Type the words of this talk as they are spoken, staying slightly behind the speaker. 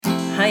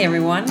Hi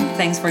everyone,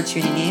 thanks for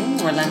tuning in.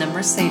 We're Lana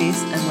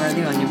Mercedes and we're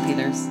the Onion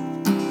Peelers.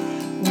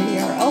 We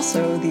are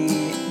also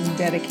the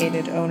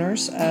dedicated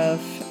owners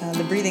of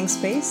the breathing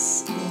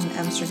space in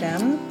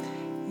Amsterdam,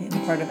 in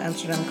a part of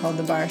Amsterdam called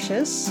the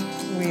Baarsjes.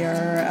 We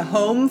are a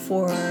home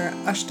for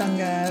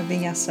Ashtanga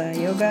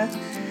Vinyasa Yoga.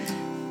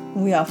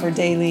 We offer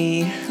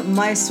daily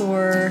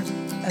Mysore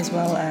as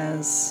well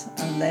as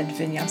led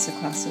Vinyasa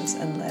classes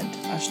and led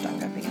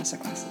Ashtanga Vinyasa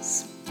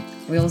classes.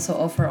 We also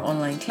offer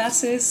online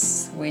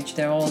classes, which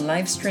they're all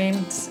live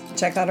streamed.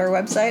 Check out our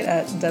website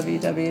at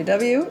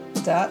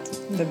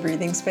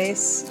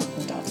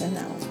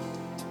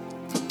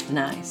www.thebreathingspace.nl.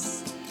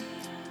 Nice.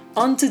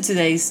 On to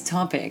today's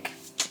topic.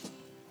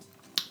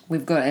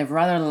 We've got a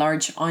rather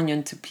large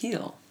onion to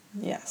peel.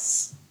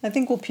 Yes. I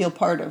think we'll peel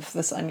part of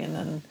this onion,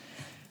 and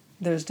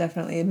there's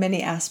definitely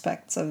many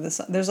aspects of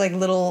this. There's like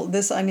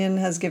this onion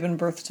has given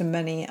birth to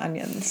many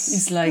onions.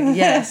 It's like,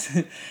 yes,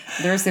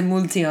 there's a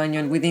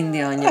multi-onion within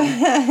the onion.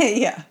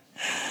 Yeah.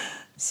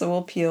 So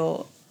we'll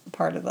peel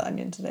part of the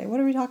onion today. What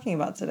are we talking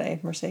about today,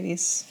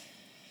 Mercedes?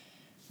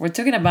 We're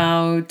talking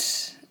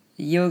about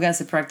yoga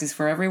as a practice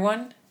for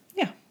everyone.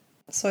 Yeah.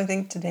 So I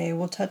think today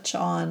we'll touch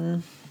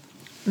on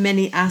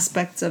many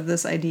aspects of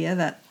this idea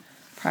that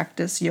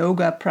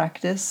yoga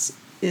practice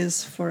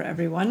is for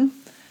everyone.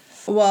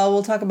 Well,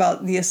 we'll talk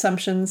about the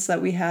assumptions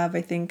that we have, I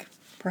think,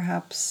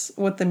 perhaps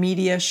what the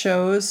media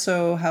shows,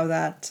 so how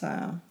that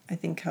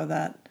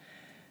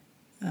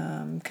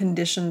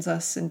conditions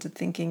us into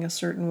thinking a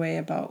certain way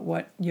about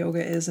what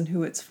yoga is and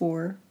who it's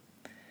for.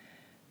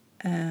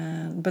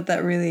 But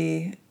that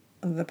really,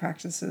 the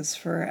practice is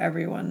for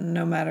everyone,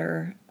 no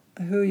matter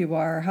who you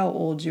are, how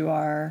old you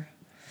are,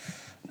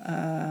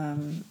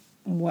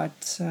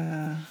 what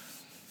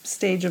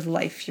stage of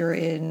life you're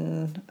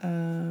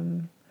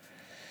in,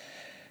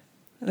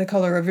 the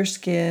color of your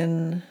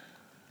skin,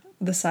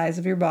 the size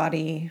of your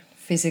body.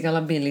 Physical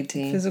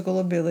ability.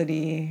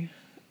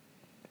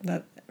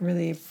 That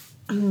really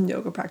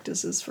yoga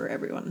practice is for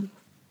everyone.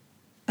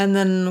 And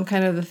then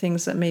kind of the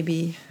things that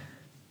maybe,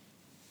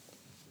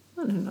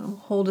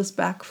 hold us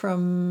back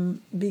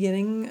from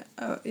beginning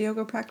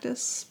yoga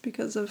practice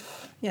because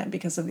of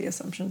the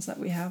assumptions that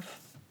we have.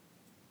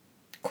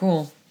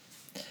 Cool.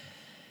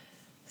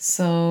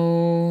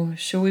 So,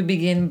 should we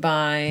begin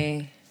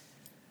by...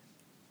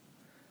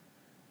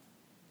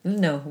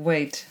 No,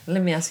 wait.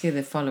 Let me ask you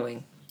the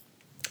following.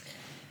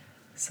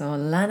 So,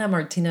 Lana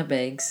Martina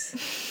Beggs,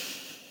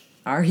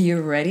 are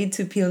you ready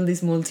to peel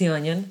this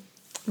multi-onion?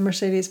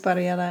 Mercedes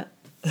Barriera,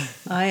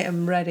 I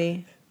am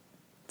ready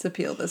to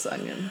peel this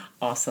onion.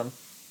 Awesome.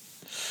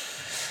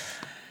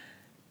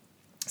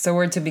 So,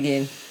 where to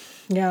begin?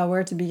 Yeah,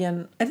 where to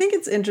begin? I think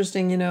it's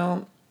interesting,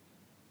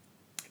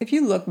 if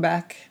you look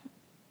back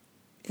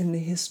in the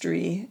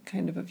history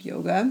kind of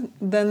yoga,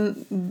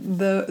 then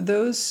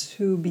those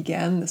who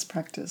began this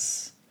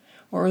practice,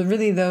 or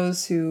really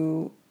those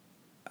who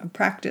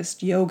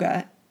practiced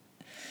yoga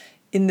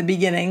in the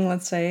beginning,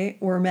 let's say,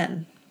 were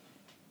men.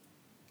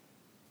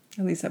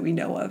 At least that we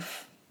know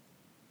of.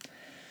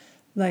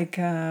 Like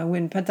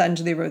when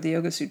Patanjali wrote the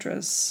Yoga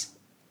Sutras,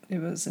 it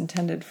was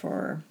intended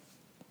for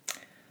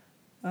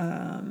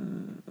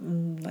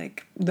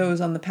like those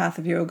on the path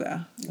of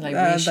yoga, like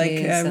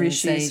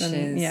rishis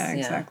and yeah,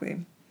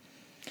 exactly.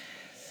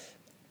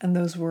 And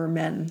those were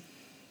men.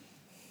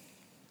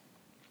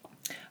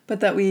 But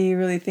that we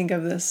really think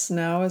of this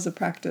now as a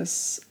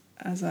practice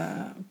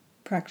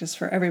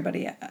for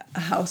everybody,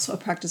 a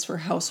practice for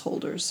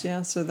householders.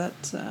 Yeah, so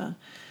that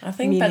I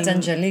think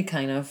Patanjali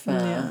kind of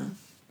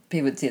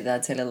pivoted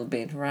that a little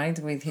bit, right,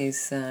 with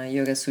his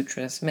Yoga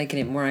Sutras, making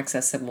it more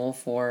accessible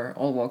for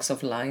all walks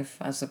of life,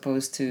 as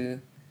opposed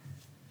to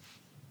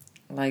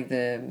like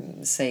the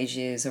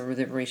sages or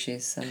the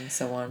rishis and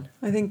so on.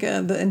 I think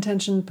the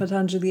intention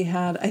Patanjali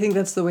had, I think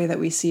that's the way that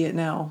we see it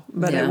now.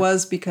 But it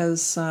was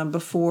because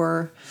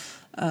before,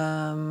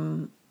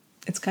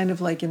 it's kind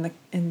of like in the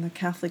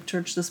Catholic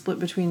Church, the split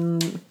between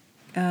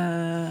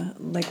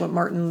like what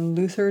Martin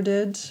Luther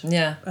did.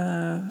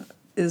 Yeah.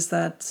 Is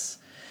that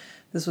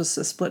this was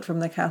a split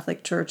from the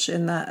Catholic Church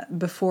in that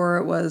before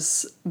it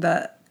was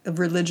that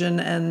religion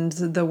and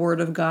the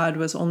Word of God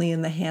was only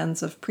in the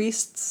hands of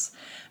priests.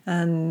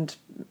 And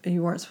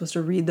you weren't supposed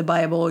to read the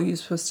Bible. You were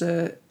supposed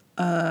to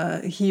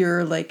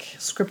hear like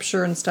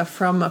scripture and stuff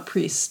from a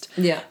priest.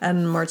 Yeah.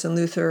 And Martin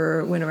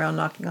Luther went around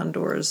knocking on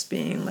doors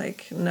being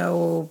like,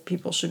 no,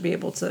 people should be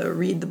able to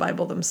read the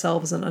Bible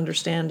themselves and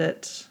understand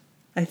it,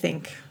 I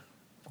think.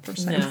 Of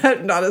course,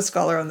 I'm not a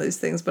scholar on these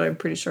things, but I'm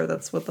pretty sure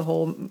that's what the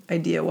whole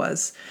idea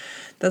was.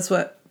 That's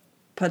what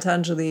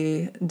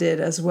Patanjali did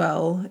as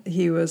well.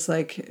 He was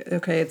like,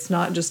 okay, it's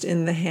not just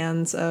in the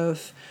hands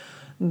of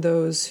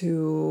those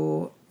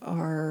who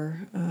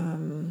are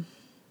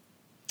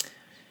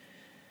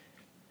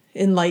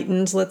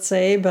enlightened, let's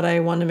say, but I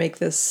want to make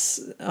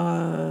these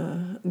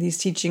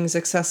teachings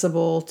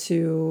accessible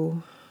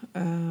to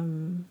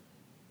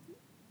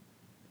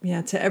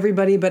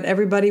everybody, but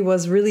everybody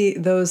was really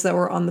those that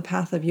were on the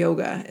path of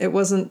yoga. It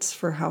wasn't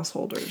for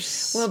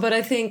householders. Well, but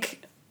I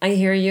think I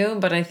hear you,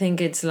 but I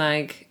think it's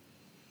like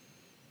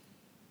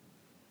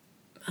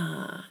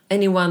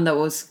anyone that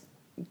was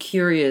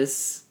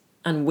curious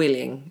and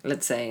willing,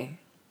 let's say.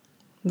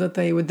 That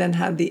they would then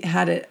had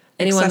it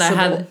Anyone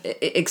accessible. that had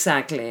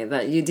exactly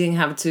that you didn't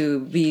have to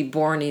be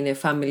born in a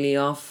family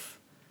of.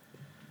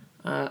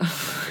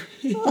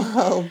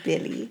 Oh,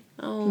 Billy!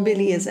 Oh.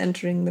 Billy is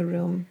entering the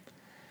room.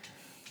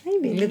 Hi,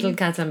 Billy. Little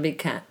cat and big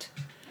cat.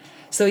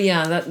 So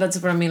yeah, that's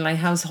what I mean. Like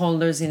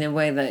householders in a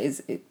way that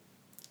is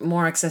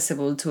more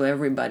accessible to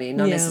everybody,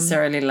 not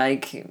necessarily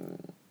like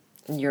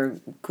you're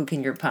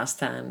cooking your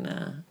pasta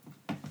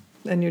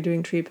and you're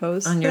doing tree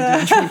pose. And you're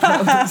doing tree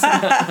pose.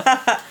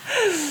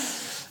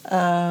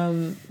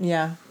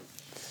 Yeah.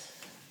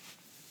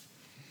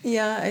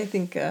 Yeah, I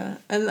think, and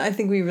I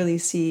think we really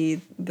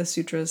see the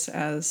sutras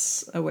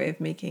as a way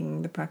of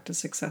making the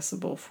practice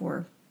accessible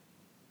for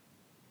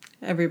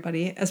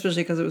everybody,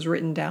 especially because it was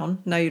written down.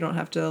 Now you don't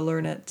have to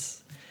learn it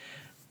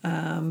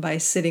by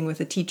sitting with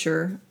a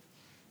teacher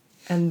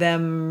and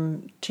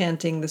them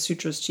chanting the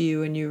sutras to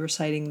you and you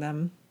reciting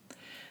them.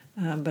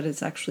 But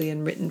it's actually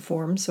in written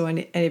form, so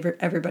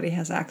everybody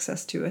has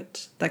access to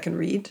it that can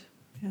read.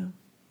 Yeah.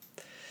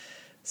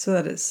 So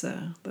that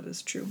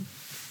is true.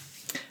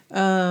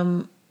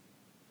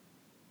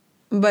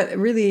 But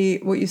really,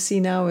 what you see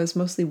now is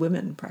mostly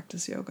women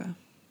practice yoga.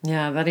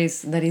 Yeah, that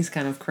is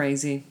kind of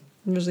crazy.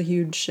 There's a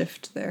huge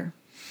shift there.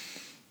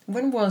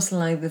 When was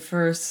like the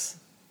first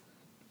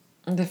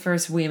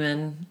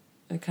women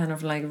kind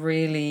of like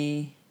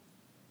really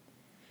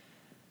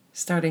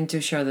starting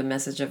to share the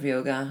message of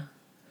yoga?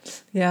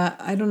 Yeah,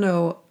 I don't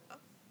know.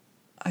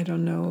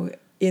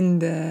 In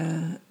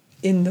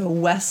the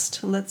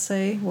West, let's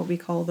say, what we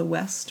call the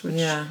West,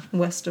 which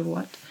West of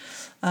what?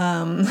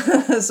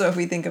 So if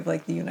we think of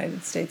like the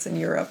United States and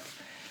Europe,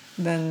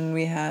 then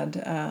we had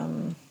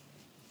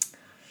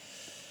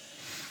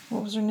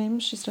what was her name?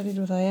 She studied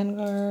with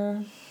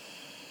Iyengar.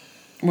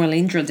 Well,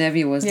 Indra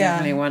Devi was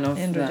definitely one of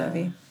Indra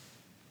Devi.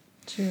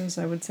 She was,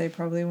 I would say,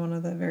 probably one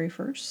of the very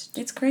first.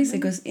 It's crazy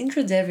because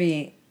Indra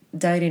Devi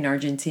died in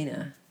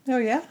Argentina. Oh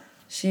yeah.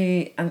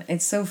 And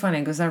it's so funny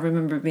because I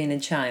remember being a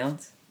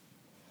child,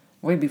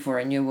 way before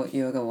I knew what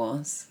yoga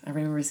was. I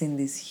remember seeing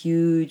these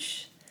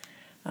huge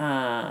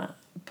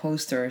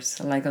posters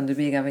like on the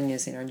big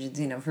avenues in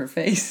Argentina of her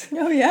face.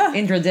 Oh yeah.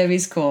 Indra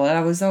Devi's call. And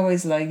I was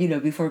always like,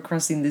 before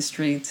crossing the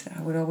street,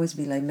 I would always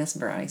be like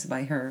mesmerized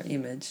by her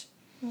image.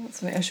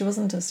 She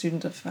wasn't a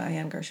student of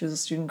Iyengar. She was a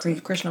student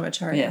of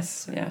Krishnamacharya. Yes,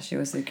 so. Yeah, she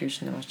was the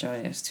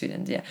Krishnamacharya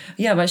student.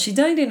 Yeah, but she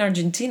died in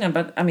Argentina.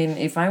 But I mean,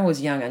 if I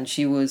was young and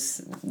she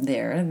was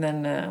there,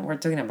 then we're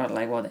talking about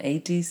like what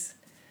 80s.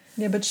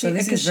 Yeah, but so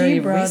this is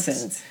very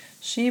recent.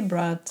 She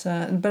brought,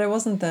 but it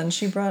wasn't then.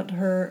 She brought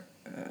her.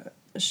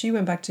 She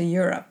went back to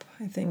Europe,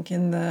 I think,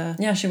 in the.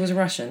 Yeah, she was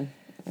Russian,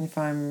 if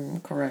I'm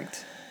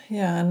correct.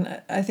 Yeah,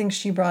 and I think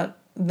she brought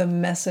the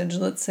message,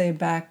 let's say,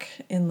 back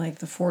in like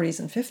the 40s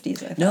and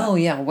 50s, I thought. No,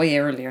 yeah, way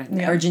earlier.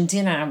 Yeah.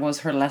 Argentina was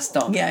her last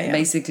stop. Yeah.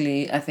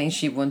 Basically, I think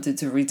she wanted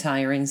to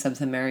retire in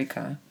South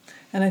America.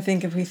 And I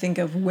think if we think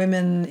of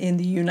women in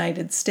the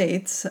United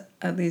States,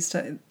 at least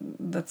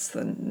that's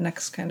the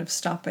next kind of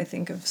stop, I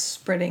think, of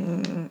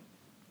spreading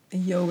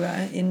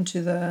yoga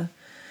into the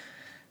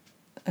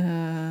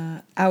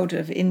out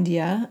of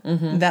India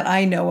that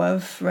I know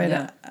of, right?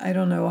 Yeah. I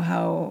don't know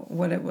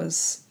what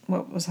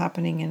was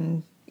happening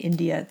in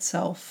India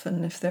itself,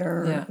 and if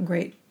there are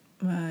great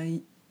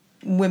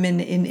women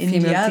in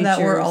India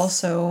that were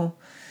also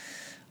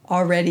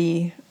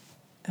already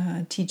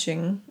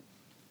teaching.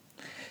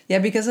 Yeah,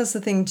 because that's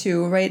the thing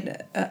too, right?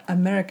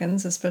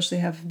 Americans especially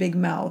have big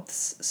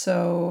mouths,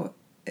 so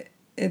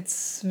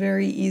it's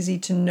very easy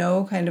to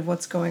know kind of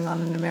what's going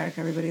on in America.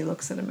 Everybody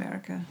looks at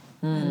America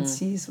and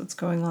sees what's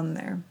going on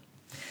there.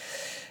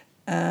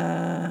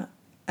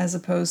 As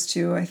opposed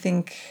to, I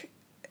think,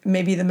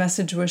 maybe the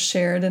message was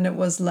shared and it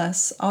was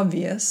less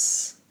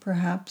obvious.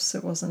 Perhaps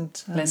it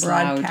wasn't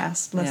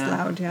broadcast, less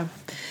loud. Yeah.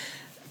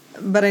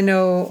 But I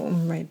know,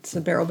 right?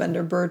 So Beryl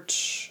Bender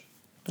Birch.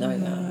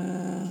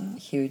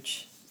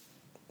 Huge.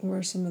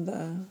 Were some of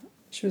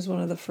she was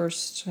one of the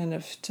first kind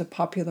of to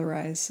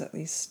popularize at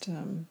least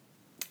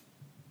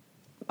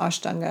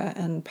Ashtanga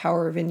and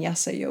power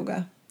vinyasa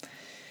yoga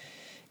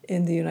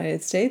in the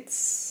United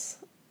States.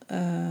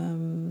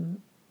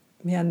 And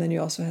then you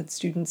also had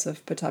students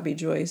of Pattabhi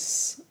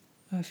Jois,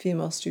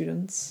 female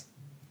students,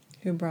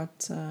 who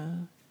brought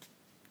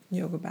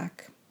yoga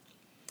back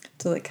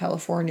to like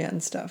California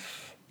and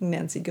stuff.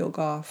 Nancy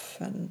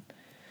Gilgoff and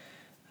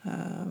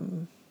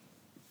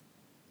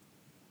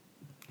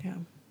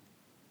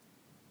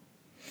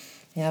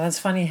Yeah, that's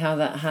funny how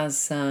that has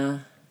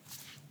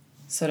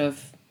sort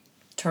of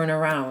turned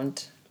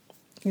around.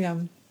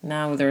 Yeah.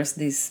 Now there's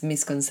this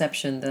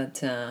misconception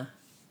that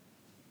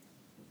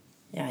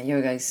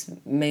yoga is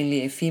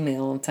mainly a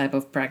female type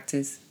of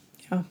practice.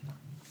 Yeah.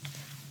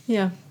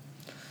 Yeah.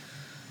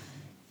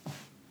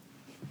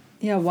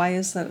 Yeah, why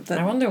is that?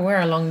 I wonder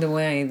where along the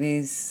way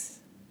this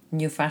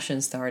new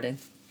fashion started.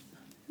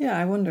 Yeah,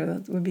 I wonder.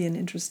 That would be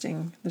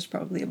there's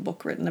probably a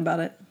book written about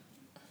it.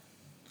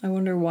 I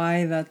wonder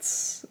why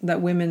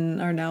that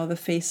women are now the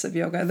face of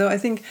yoga. Though I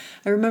think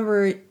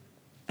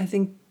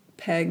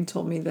Peg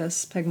told me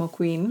this, Peg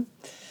Mulqueen.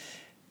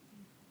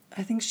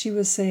 I think she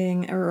was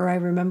saying, or I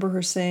remember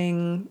her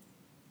saying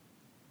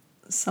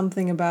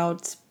something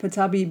about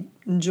Patabi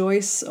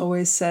Joyce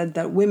always said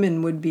that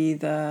women would be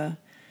the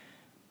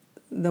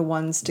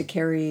ones to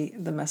carry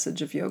the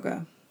message of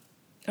yoga.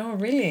 Oh,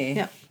 really?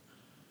 Yeah.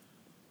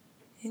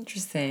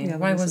 Interesting. Yeah,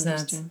 why was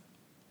that?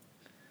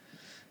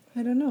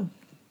 I don't know.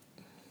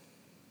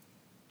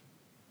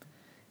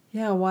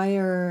 Yeah,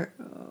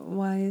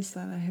 why is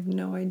that? I have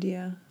no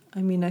idea.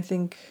 I mean, I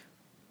think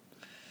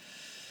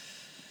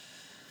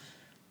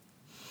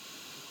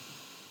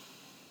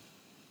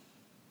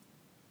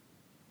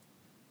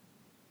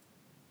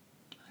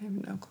I have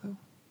no clue.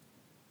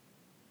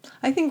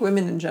 I think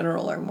women in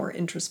general are more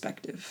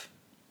introspective.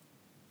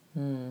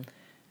 And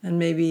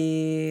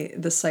maybe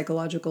the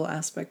psychological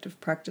aspect of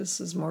practice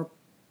has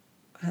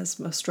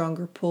a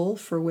stronger pull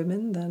for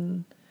women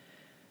than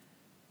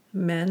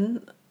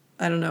men.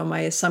 I don't know, my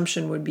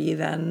assumption would be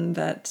then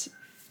that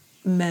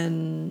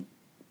men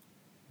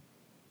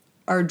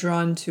are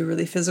drawn to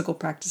really physical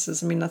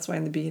practices. I mean, that's why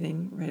in the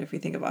beginning, right, if we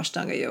think of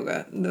Ashtanga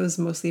yoga, those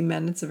mostly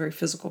men, it's a very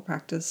physical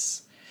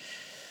practice.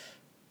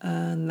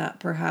 And that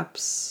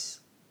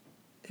perhaps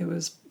it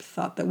was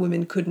thought that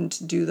women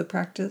couldn't do the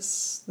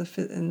practice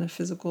in a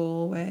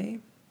physical way.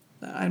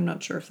 I'm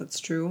not sure if that's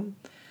true.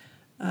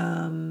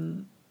 Yeah,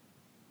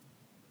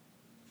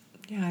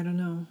 I don't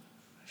know.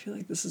 I feel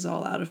like this is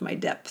all out of my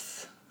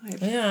depth.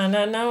 Yeah,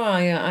 now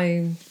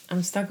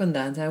I'm stuck on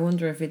that. I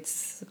wonder if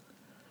it's,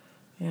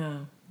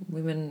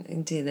 women,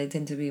 indeed, they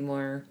tend to be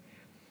more,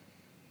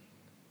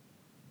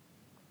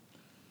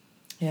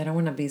 I don't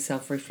want to be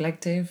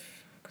self-reflective,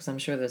 because I'm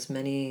sure there's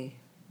many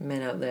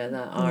men out there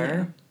that are.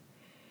 Yeah.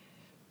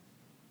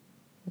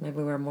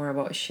 Maybe we're more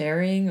about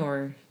sharing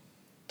or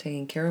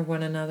taking care of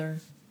one another.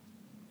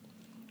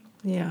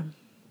 Yeah.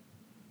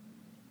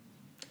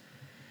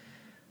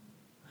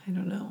 I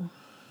don't know.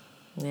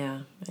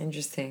 Yeah,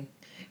 interesting.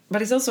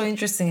 But it's also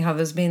interesting how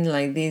there's been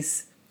like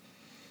this,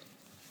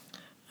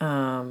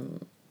 how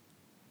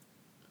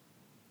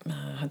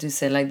do you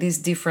say, like these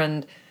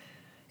different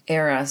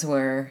eras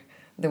where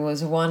there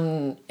was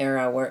one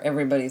era where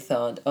everybody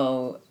thought,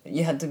 oh,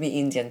 you had to be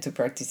Indian to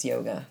practice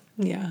yoga.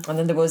 Yeah. And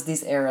then there was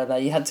this era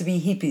that you had to be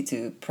hippie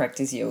to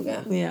practice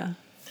yoga. Yeah.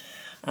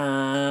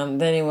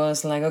 Then it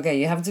was like, okay,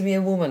 you have to be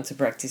a woman to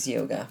practice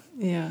yoga.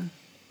 Yeah.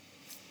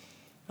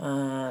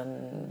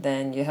 And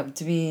then you have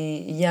to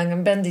be young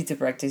and bendy to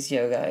practice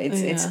yoga.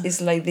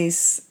 It's like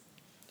this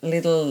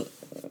little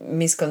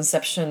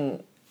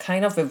misconception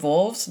kind of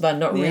evolves, but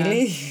not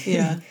really.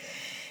 Yeah.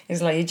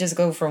 It's like you just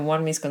go from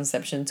one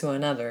misconception to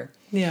another.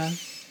 Yeah.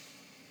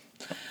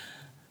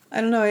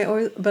 I don't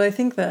know. But I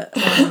think that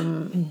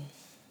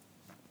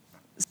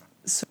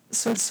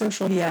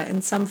social media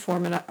in some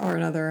form or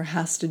another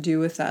has to do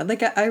with that.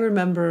 Like I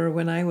remember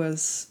when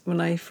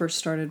I first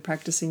started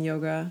practicing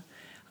yoga,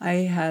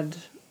 I had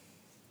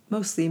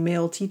mostly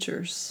male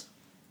teachers.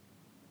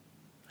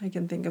 I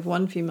can think of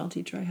one female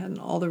teacher I had, and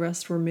all the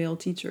rest were male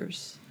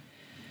teachers.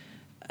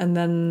 And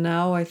then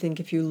now I think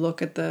if you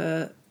look at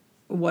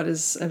what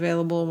is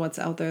available and what's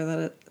out there,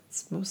 that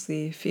it's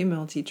mostly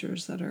female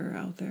teachers that are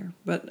out there.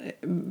 But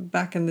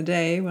back in the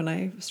day when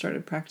I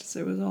started practice,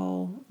 it was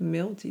all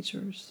male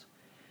teachers.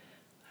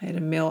 I had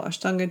a male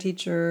Ashtanga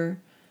teacher.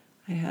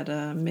 I had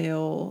a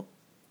male...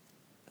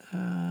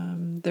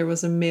 there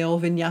was a male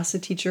vinyasa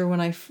teacher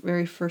when I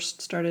very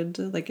first started.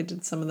 I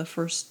did some of the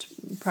first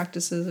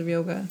practices of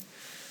yoga,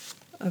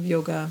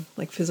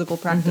 like physical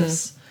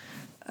practice.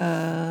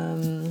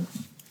 Mm-hmm.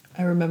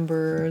 I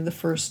remember the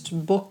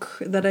first book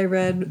that I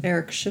read,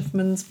 Eric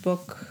Schiffman's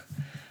book,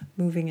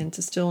 Moving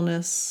into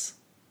Stillness.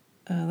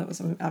 That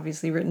was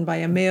obviously written by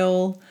a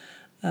male.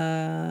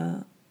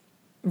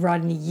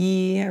 Rodney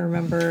Yee, I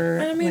remember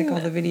all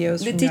the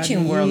videos from the teaching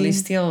Rodney world Yee. Is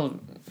still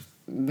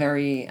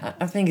very,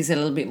 I think it's a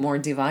little bit more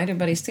divided,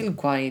 but it's still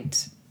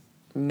quite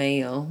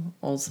male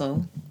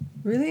also.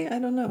 Really? I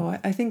don't know.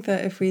 I think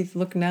that if we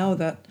look now,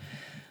 that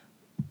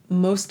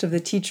most of the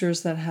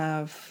teachers that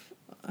have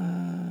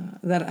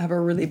a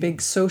really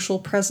big social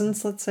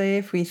presence, let's say,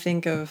 if we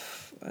think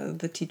of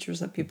the teachers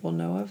that people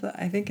know of,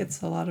 I think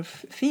it's a lot of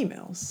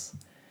females.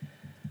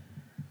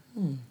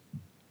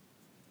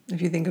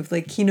 If you think of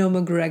like Kino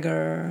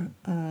McGregor,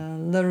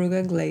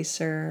 Laruga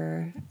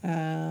Glaser,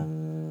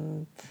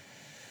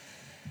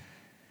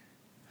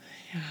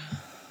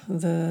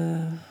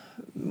 the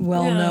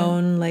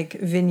well-known like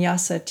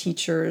vinyasa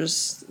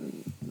teachers,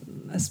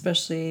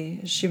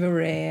 especially Shiva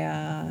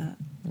Rea.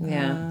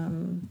 Yeah.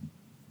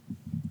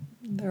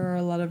 There are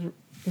a lot of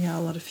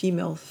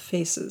female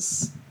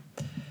faces.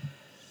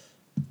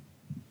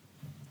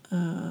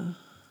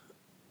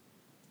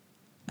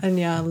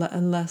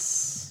 And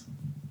less.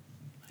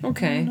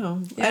 Okay. I don't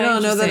know. Yeah, I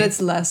don't know that it's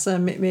less.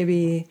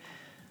 Maybe.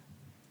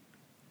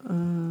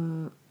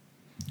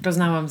 Because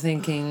now I'm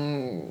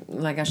thinking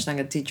like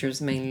Ashtanga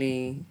teachers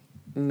mainly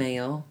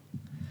male.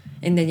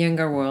 In the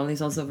younger world,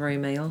 it's also very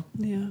male.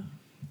 Yeah.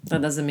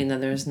 That doesn't mean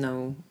that there's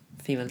no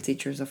female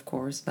teachers, of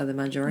course, but the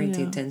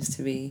majority tends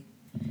to be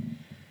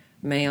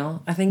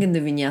male. I think in the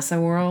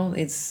vinyasa world,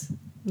 it's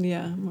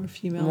more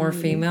female. More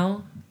maybe.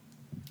 female.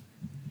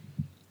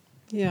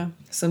 Yeah.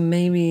 So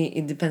maybe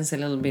it depends a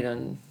little bit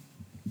on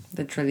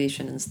the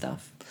tradition and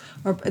stuff.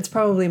 Or it's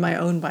probably my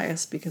own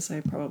bias because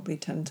I probably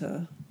tend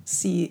to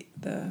see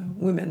the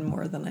women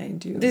more than I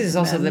do. This is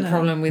also men. the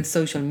problem with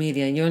social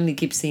media. You only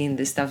keep seeing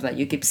the stuff that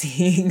you keep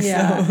seeing.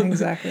 Yeah, so.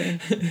 Exactly.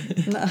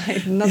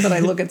 Not that I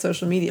look at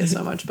social media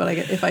so much, but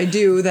if I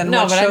do, then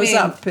what shows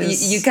up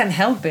is... You can't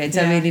help it.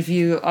 Yeah. I mean, if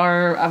you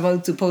are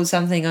about to post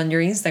something on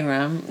your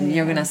Instagram,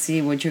 you're going to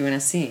see what you're going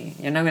to see.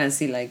 You're not going to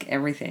see, like,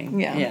 everything.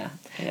 Yeah.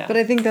 But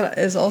I think that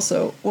is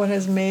also what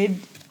has made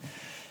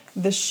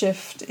the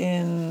shift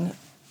in...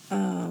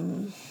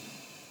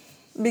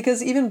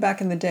 because even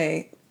back in the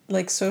day,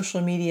 like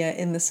social media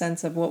in the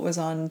sense of what was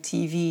on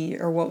TV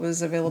or what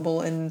was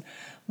available in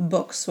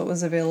books, what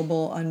was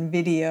available on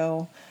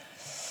video,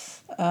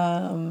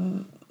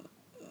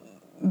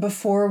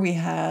 before we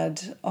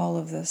had all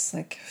of this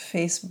like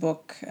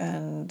Facebook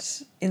and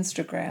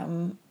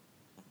Instagram,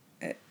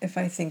 if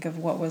I think of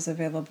what was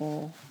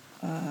available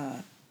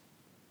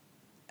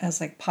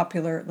as like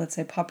popular, let's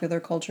say popular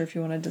culture, if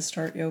you wanted to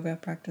start yoga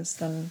practice,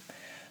 then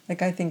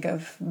like I think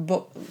of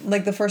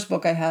like the first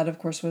book I had, of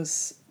course,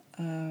 was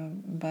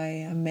by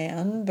a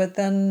man, but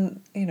then,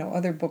 you know,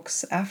 other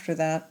books after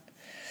that,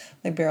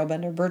 like Beryl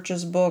Bender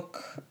Birch's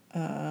book.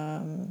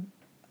 Her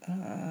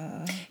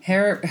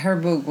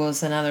book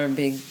was another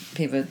big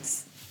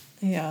pivot.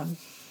 Yeah.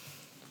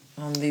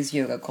 On this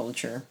yoga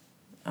culture.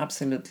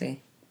 Absolutely.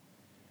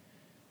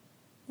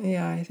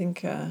 Yeah, I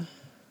think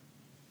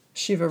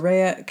Shiva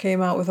Rea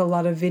came out with a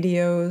lot of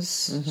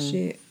videos. Mm-hmm.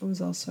 She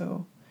was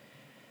also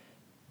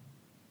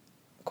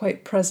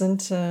quite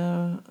present,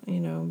 you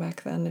know,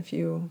 back then. If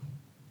you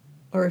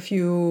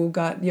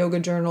got Yoga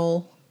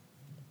Journal,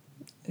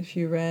 if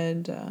you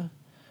read, I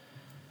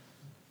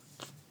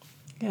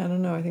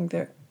don't know. I think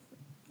there,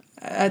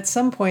 at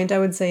some point, I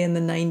would say in the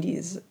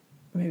 90s,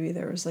 maybe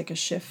there was like a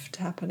shift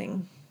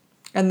happening,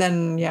 and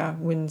then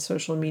when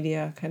social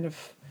media kind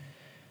of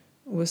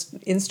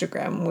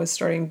Instagram was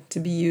starting to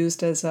be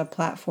used as a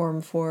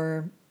platform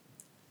for,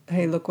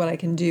 hey, look what I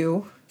can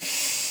do.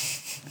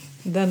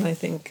 Then I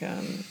think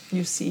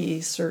you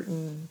see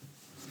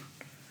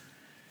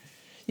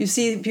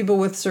people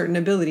with certain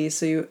abilities,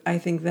 so I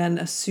think then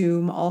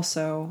assume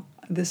also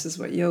this is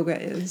what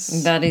yoga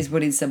is. That is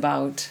what it's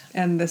about.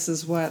 And this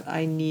is what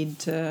I need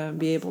to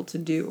be able to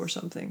do or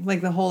something.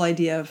 Like the whole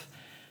idea of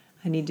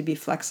I need to be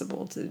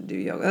flexible to do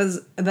yoga.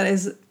 That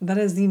is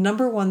the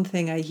number one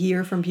thing I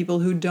hear from people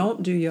who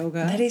don't do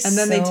yoga. And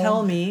then they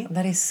tell me.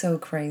 That is so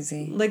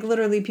crazy. Like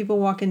literally people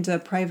walk into a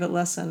private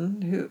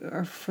lesson who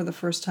are for the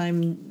first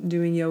time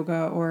doing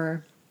yoga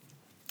or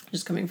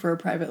just coming for a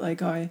private,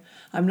 like, oh,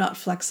 I'm not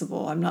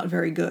flexible. I'm not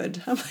very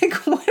good. I'm like,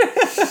 what?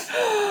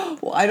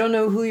 Well, I don't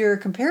know who you're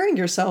comparing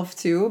yourself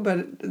to, but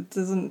it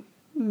doesn't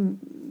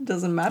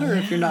matter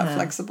if you're not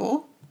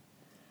flexible.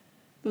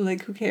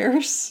 Like, who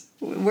cares?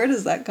 Where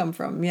does that come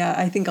from? Yeah,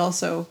 I think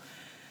also,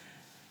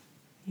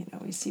 you know,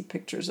 we see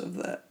pictures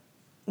of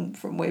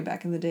from way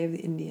back in the day of the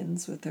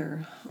Indians with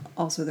their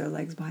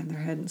legs behind their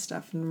head and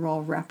stuff, and we're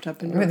all wrapped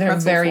up in with their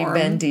very form.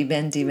 bendy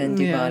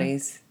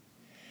bodies.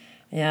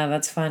 Yeah,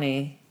 that's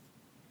funny.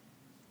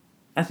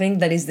 I think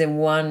that is the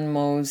one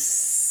most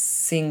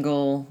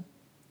single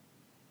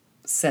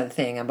said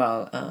thing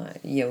about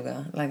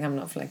yoga. Like, I'm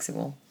not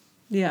flexible.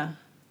 Yeah.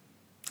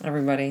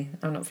 Everybody,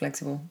 I'm not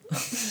flexible.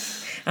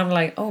 I'm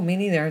like, oh, me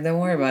neither. Don't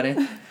worry about it.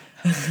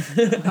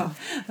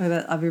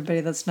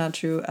 Everybody, that's not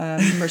true.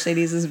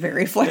 Mercedes is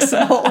very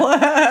flexible. No,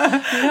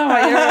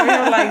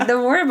 you're like,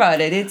 don't worry about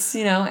it. It's,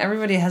 you know,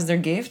 everybody has their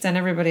gift and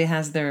everybody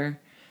has their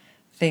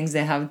things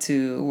they have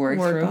to work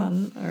through.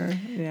 On,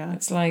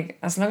 it's like,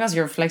 as long as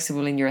you're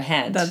flexible in your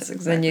head,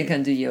 then you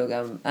can do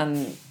yoga.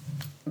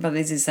 But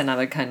this is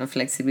another kind of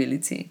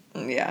flexibility.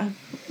 Yeah.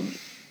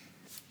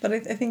 But I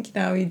think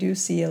now you do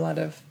see a lot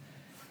of...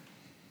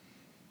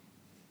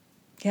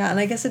 Yeah,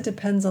 and I guess it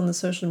depends on the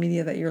social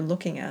media that you're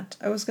looking at.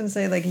 I was going to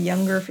say, like,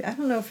 younger... I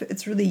don't know if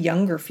it's really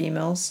younger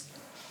females.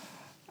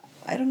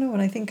 I don't know,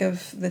 when I think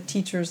of the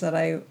teachers that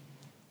I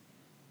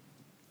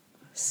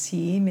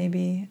see,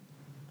 maybe...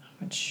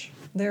 Which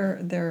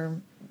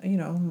they're you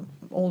know,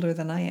 older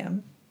than I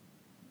am.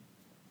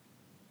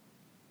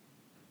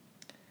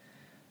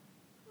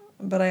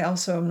 But I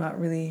also am not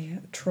really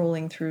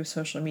trolling through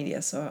social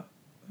media, so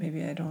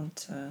maybe I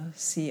don't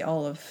see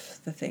all of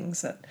the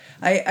things that...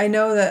 I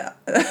know that...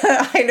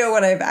 I know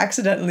what I've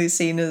accidentally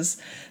seen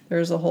is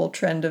there's a whole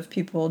trend of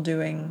people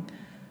doing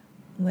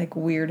like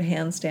weird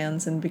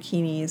handstands and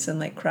bikinis and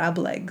like crab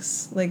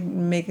legs, like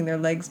making their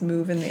legs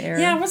move in the air.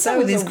 Yeah, what's up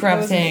with this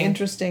crab thing? An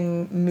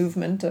interesting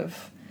movement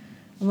of...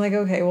 I'm like,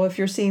 okay, well, if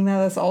you're seeing that,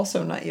 that's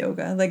also not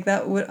yoga. Like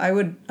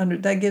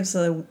that gives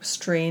a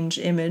strange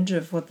image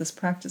of what this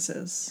practice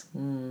is.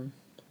 Mm.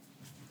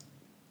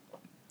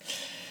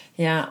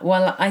 Yeah,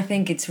 well, I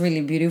think it's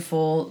really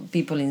beautiful,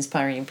 people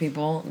inspiring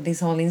people.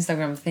 This whole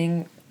Instagram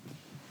thing,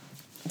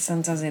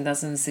 sometimes it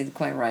doesn't sit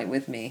quite right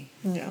with me.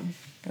 Yeah.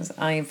 Because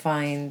I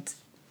find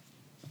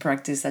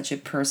practice such a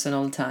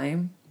personal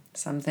time,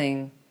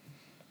 something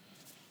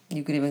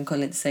you could even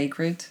call it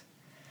sacred,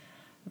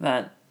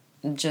 that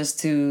just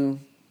to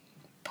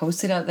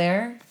post it out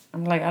there,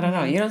 I'm like, I don't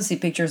know, you don't see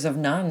pictures of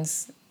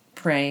nuns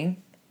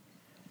praying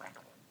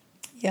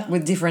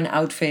with different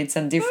outfits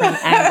and different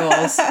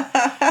angles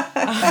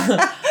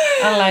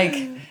and like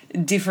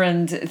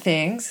different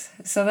things.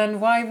 So then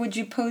why would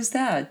you post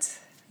that?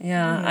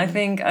 I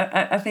think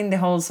the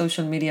whole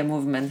social media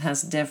movement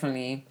has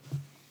definitely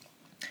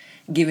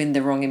given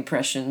the wrong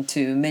impression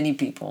to many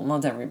people,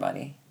 not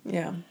everybody.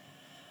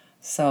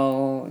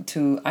 So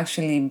to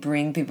actually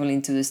bring people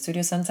into the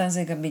studio, sometimes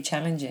it can be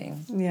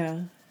challenging.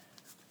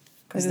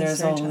 Because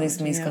there's all these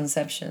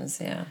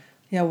misconceptions.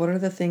 What are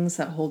the things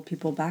that hold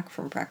people back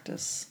from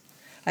practice?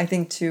 I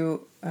think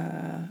too,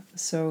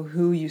 so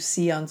who you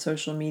see on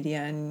social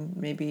media, and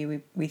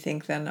maybe we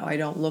think then, oh, I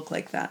don't look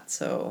like that,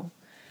 so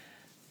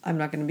I'm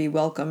not going to be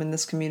welcome in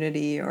this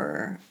community,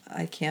 or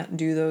I can't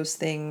do those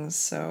things.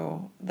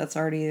 So that's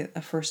already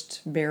a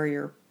first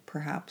barrier,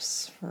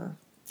 perhaps.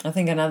 I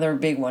think another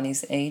big one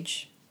is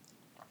age.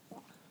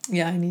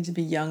 I need to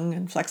be young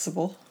and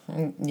flexible.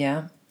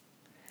 Yeah.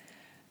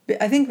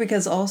 I think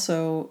because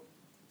also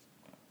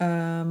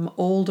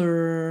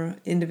older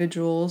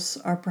individuals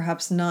are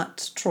perhaps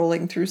not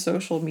trolling through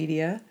social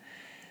media.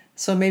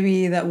 So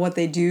maybe that what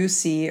they do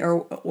see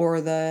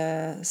or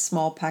the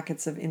small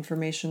packets of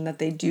information that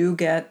they do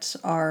get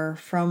are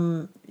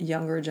from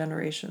younger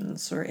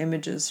generations, or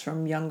images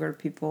from younger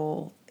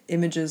people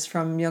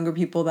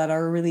that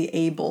are really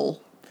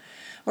able,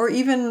 or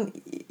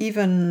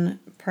even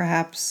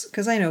perhaps,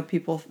 because I know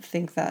people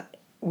think that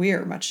we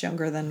are much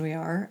younger than we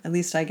are. At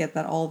least I get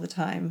that all the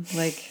time.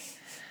 Like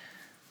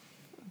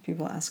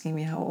people asking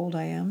me how old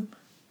I am.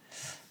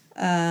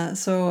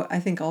 So I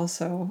think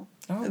also...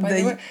 Oh, by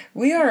the way,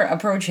 we are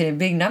approaching a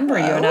big number,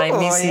 you and I,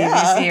 Missy,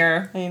 this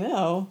year. I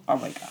know. Oh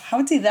my God.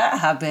 How did that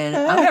happen?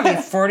 I'm going to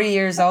be 40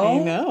 years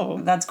old. I know.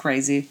 That's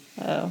crazy.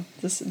 Oh,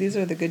 these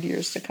are the good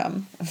years to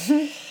come.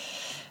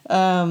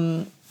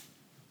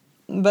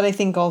 But I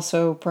think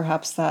also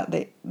perhaps that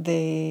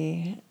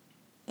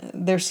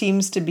there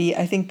seems to be,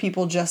 I think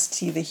people just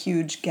see the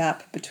huge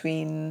gap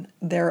between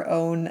their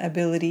own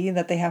ability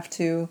that they have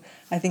to,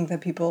 I think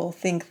that people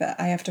think that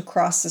I have to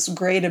cross this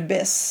great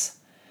abyss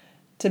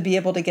to be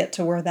able to get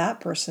to where that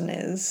person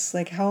is.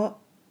 Like, how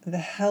the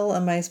hell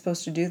am I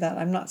supposed to do that?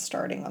 I'm not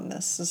starting on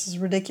this. This is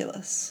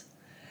ridiculous.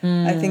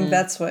 I think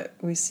that's what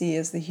we see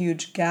as the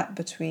huge gap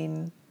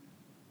between...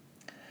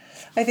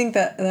 I think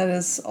that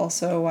is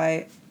also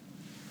why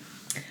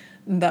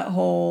that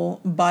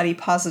whole body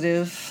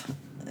positive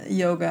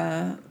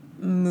yoga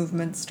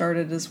movement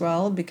started as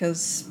well,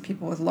 because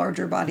people with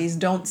larger bodies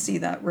don't see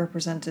that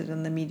represented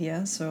in the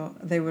media. So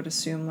they would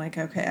assume like,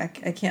 okay,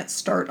 I can't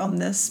start on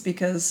this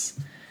because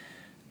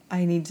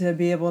I need to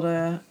be able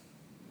to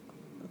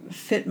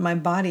fit my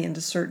body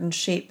into certain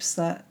shapes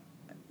that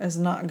is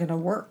not going to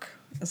work.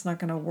 It's not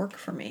going to work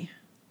for me.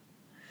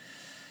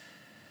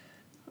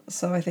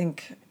 So I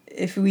think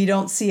if we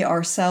don't see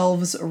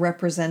ourselves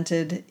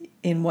represented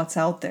in what's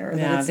out there,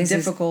 then it's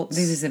difficult.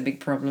 This is a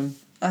big problem.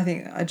 I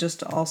think I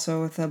just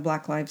also with the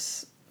Black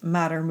Lives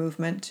Matter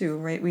movement too,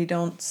 right? We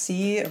don't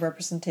see a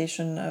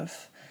representation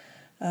of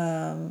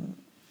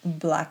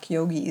Black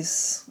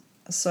yogis.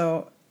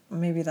 So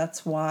maybe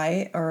that's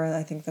why, or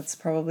I think that's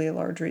probably a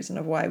large reason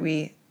of why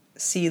we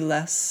see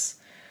less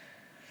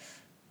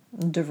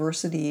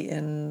diversity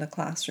in the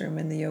classroom,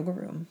 in the yoga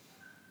room.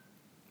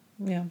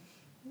 Yeah.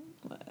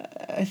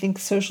 I think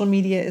social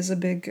media is a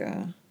big,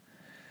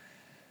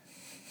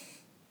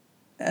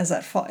 is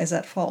at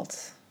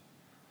fault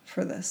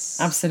for this.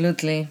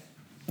 Absolutely.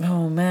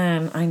 Oh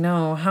man, I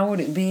know. How would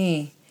it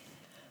be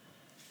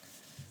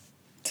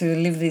to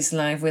live this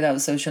life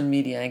without social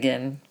media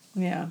again?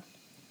 Yeah.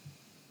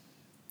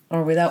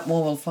 Or without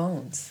mobile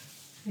phones.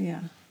 Yeah.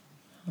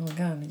 Oh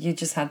God, you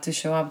just had to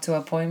show up to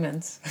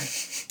appointments.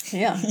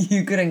 Yeah.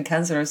 You couldn't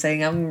cancel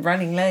saying, I'm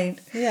running late.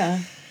 Yeah.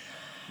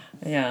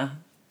 Yeah.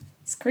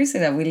 It's crazy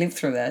that we lived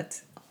through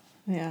that.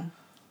 Yeah.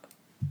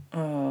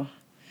 Oh.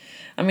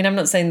 I mean, I'm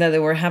not saying that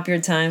there were happier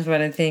times,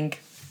 but I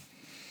think...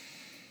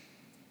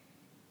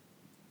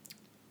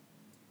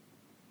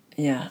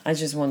 Yeah, I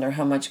just wonder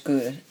how much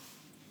good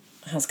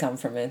has come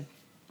from it.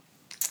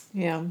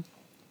 Yeah.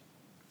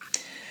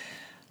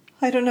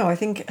 I don't know. I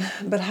think,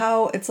 but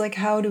how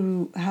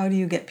do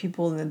you get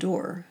people in the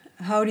door?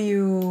 How do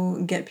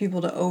you get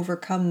people to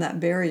overcome that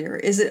barrier?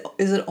 Is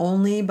it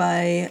only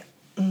by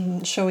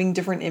showing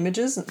different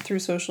images through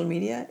social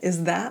media?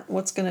 Is that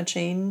what's going to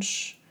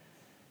change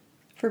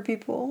for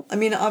people? I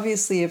mean,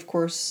 obviously, of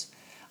course,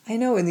 I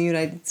know in the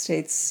United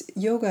States,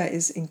 yoga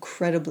is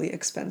incredibly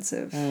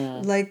expensive.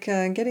 Like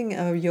getting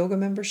a yoga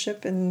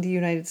membership in the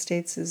United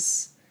States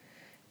is,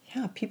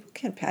 people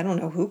can't pay. I don't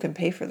know who can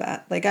pay for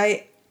that. Like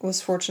I was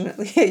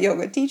fortunately a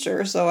yoga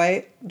teacher, so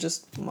I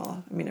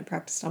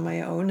practiced on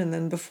my own. And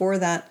then before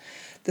that,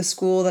 the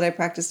school that I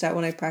practiced at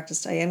when I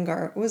practiced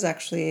Iyengar was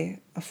actually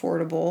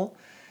affordable.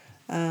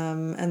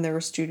 And there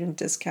were student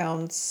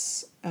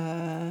discounts.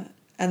 And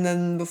And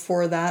then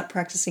before that,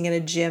 practicing in a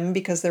gym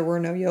because there were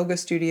no yoga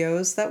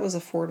studios, that was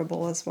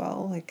affordable as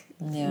well. Like,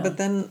 Yeah. but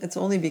then it's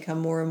only become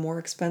more and more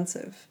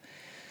expensive.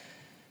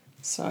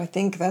 So I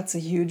think that's a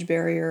huge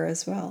barrier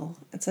as well.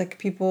 It's like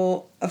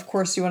people, of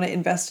course, you want to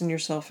invest in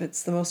yourself.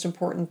 It's the most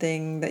important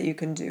thing that you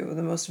can do.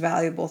 The most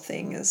valuable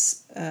thing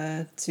is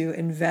to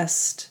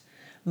invest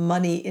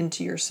money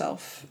into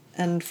yourself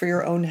and for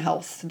your own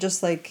health.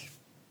 Just like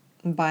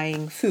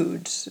buying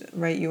food,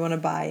 right? You want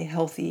to buy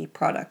healthy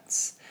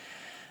products.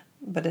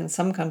 But in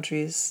some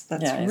countries,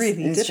 that's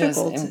really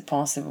difficult. It's just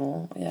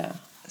impossible, yeah.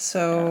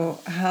 So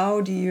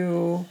how do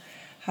you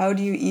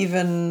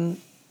even...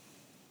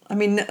 I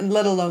mean,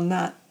 let alone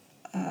that,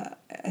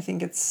 I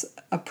think it's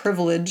a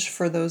privilege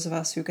for those of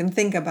us who can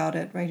think about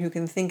it, right? Who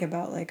can think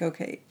about like,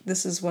 okay,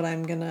 this is what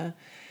I'm going to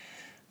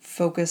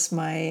focus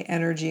my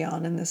energy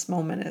on in this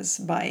moment, is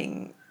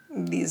buying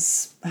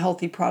these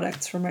healthy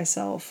products for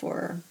myself,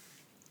 or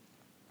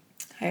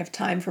I have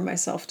time for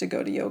myself to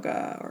go to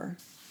yoga, or,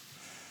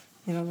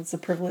 you know, it's a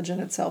privilege in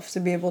itself to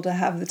be able to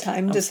have the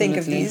time to think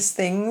of these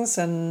things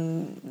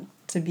and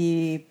to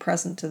be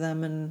present to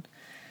them. And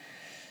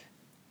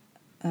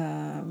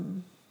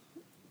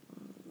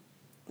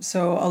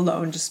so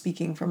alone, just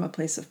speaking from a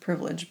place of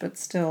privilege, but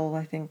still,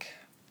 I think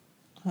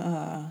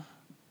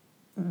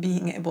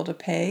being able to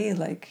pay,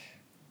 like,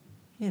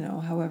 you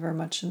know, however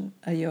much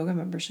a yoga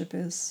membership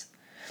is.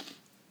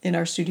 In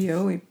our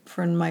studio,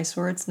 for in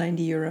Mysore, it's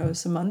 90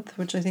 euros a month,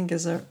 which I think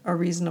is a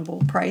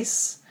reasonable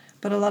price.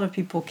 But a lot of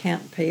people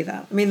can't pay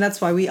that. I mean, that's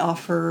why we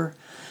offer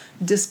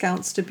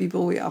discounts to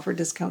people. We offer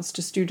discounts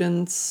to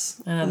students.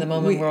 And at the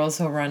moment, we're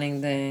also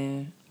running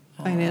the...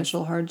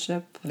 financial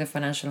hardship. The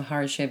financial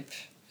hardship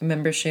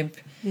membership.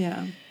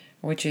 Yeah.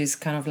 Which is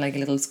kind of like a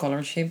little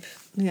scholarship.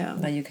 Yeah.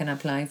 That you can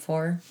apply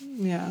for.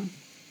 Yeah.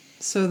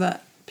 So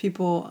that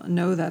people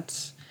know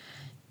that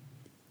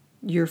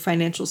your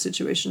financial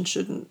situation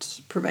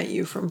shouldn't prevent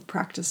you from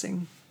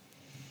practicing.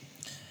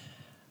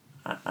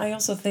 I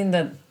also think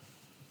that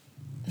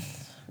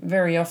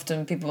very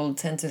often people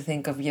tend to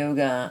think of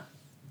yoga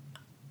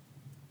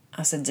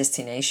as a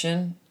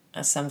destination,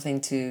 as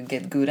something to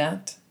get good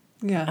at.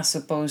 Yeah. As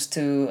opposed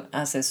to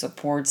as a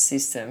support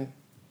system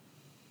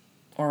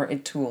or a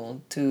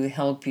tool to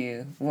help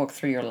you walk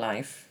through your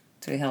life,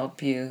 to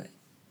help you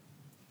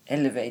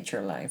elevate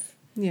your life.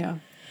 Yeah.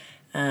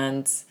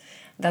 And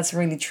that's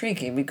really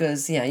tricky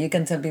because, yeah, you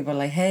can tell people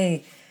like,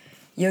 hey,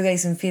 yoga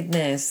isn't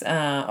fitness.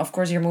 Of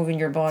course, you're moving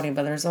your body,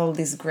 but there's all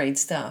this great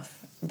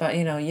stuff. But,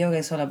 you know, yoga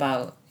is all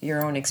about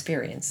your own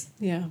experience.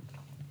 Yeah.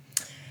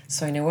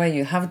 So in a way,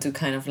 you have to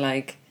kind of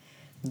like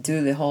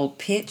do the whole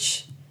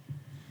pitch,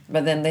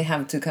 but then they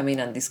have to come in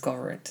and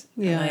discover it.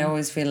 Yeah. And I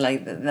always feel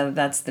like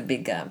that's the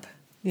big gap.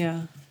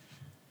 Yeah.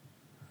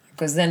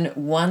 Because then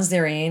once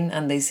they're in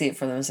and they see it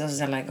for themselves,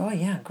 they're like, oh,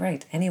 yeah,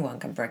 great. Anyone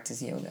can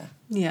practice yoga.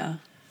 Yeah.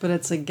 But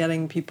it's like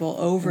getting people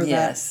over that.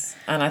 Yes.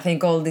 And I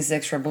think all this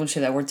extra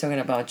bullshit that we're talking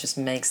about just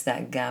makes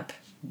that gap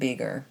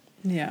bigger.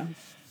 Yeah.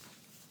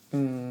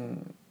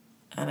 And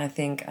I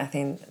think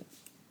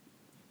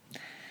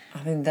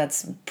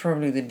that's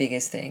probably the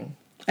biggest thing.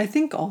 I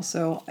think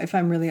also, if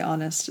I'm really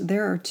honest,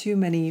 there are too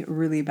many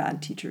really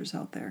bad teachers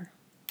out there.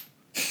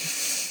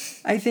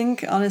 I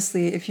think,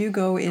 honestly, if you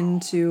go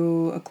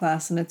into a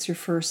class and it's your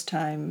first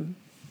time,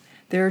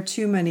 there are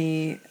too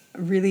many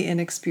really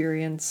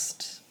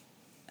inexperienced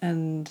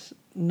and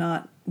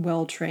not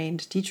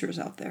well-trained teachers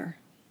out there.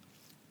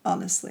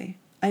 Honestly.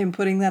 I am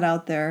putting that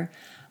out there.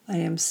 I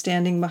am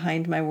standing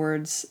behind my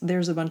words.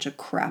 There's a bunch of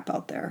crap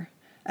out there.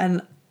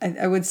 And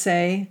I would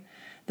say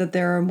that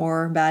there are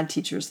more bad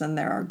teachers than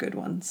there are good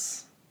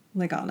ones.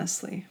 Like,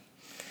 honestly.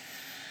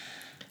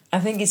 I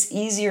think it's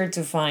easier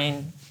to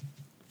find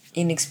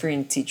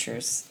inexperienced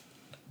teachers.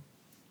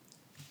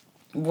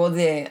 What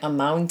the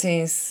amount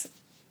is,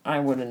 I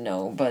wouldn't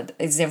know, but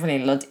it's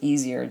definitely a lot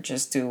easier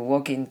just to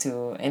walk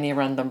into any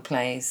random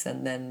place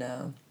and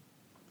then...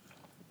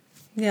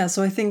 Yeah,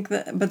 so I think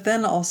that, but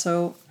then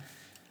also,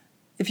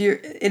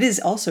 it is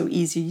also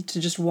easy to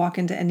just walk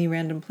into any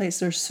random place.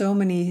 There's so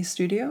many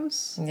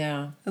studios.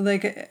 Yeah.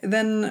 Like,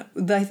 then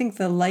I think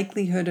the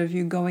likelihood of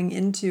you going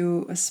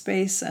into a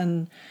space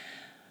and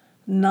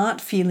not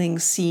feeling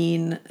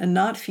seen and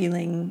not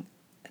feeling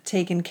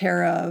taken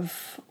care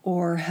of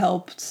or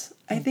helped,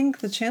 I think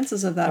the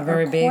chances of that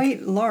are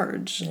quite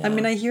large. Yeah. I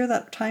mean, I hear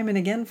that time and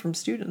again from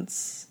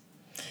students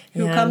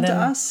who come to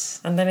us.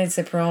 And then it's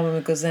a problem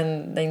because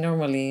then they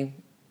normally...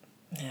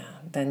 Yeah,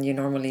 then you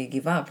normally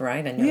give up,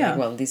 right? And you're like,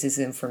 well, this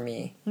isn't for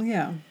me.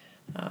 Yeah.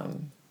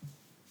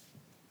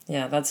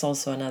 Yeah, that's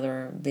also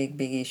another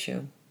big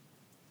issue.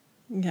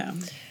 Yeah.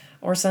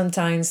 Or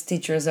sometimes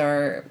teachers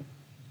are,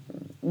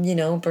 you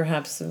know,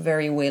 perhaps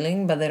very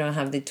willing, but they don't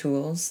have the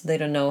tools. They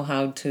don't know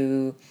how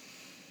to,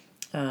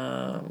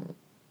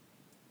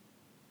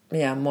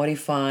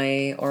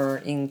 modify or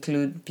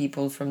include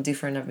people from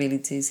different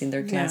abilities in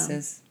their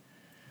classes.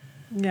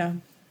 Yeah.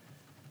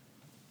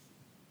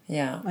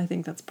 Yeah. I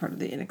think that's part of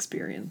the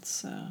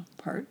inexperience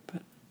part,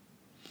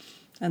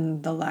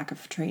 and the lack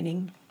of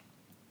training.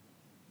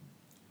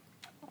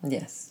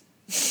 Yes.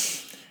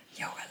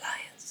 Yoga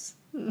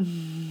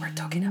We're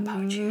talking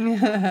about you.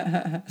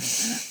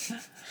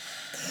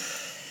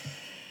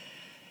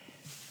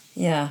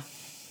 Yeah.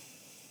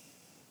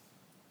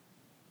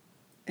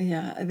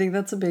 Yeah, I think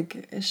that's a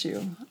big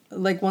issue.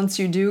 Like once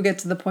you do get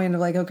to the point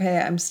of like, okay,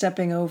 I'm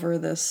stepping over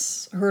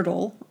this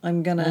hurdle,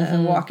 I'm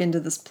gonna walk into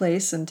this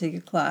place and take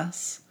a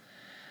class.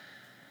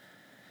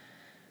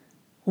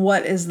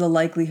 What is the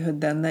likelihood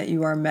then that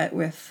you are met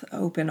with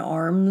open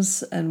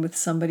arms and with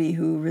somebody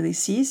who really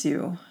sees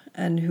you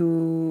and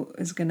who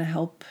is going to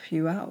help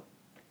you out?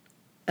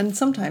 And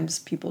sometimes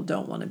people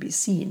don't want to be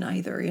seen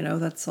either,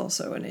 that's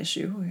also an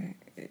issue.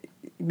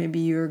 Maybe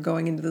you're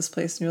going into this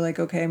place and you're like,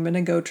 okay, I'm going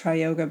to go try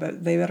yoga,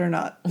 but they better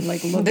not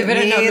like look They at better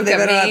me. not look They at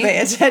better not me. pay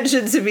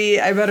attention to me.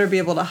 I better be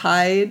able to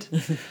hide.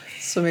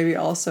 So maybe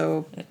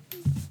also...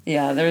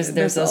 Yeah,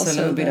 there's also a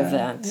little bit of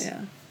that.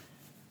 Yeah.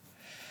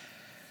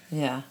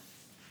 Yeah.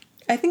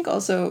 I think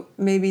also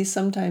maybe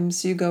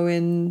sometimes you go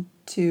in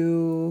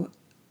to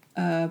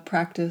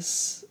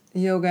practice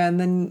yoga and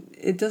then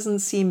it doesn't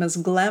seem as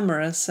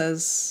glamorous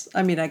as,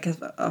 I mean, I guess,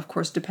 of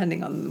course,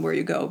 depending on where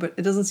you go, but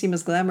it doesn't seem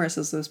as glamorous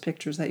as those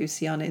pictures that you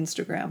see on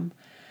Instagram.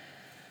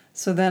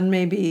 So then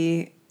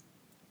maybe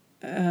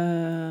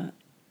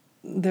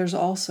there's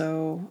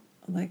also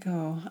like,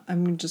 oh,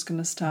 I'm just going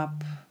to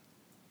stop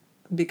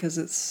because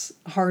it's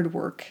hard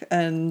work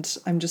and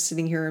I'm just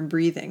sitting here and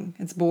breathing.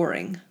 It's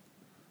boring.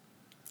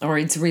 Or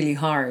it's really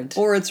hard.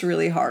 Or it's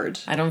really hard.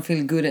 I don't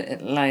feel good at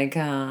it. Like,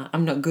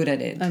 I'm not good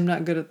at it. I'm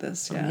not good at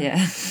this, yeah.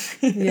 Yeah.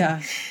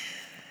 Yeah.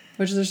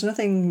 Which there's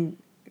nothing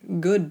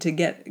good to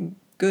get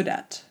good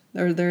at.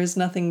 There is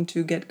nothing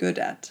to get good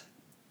at.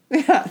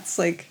 Yeah, it's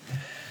like...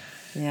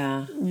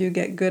 Yeah. You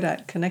get good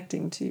at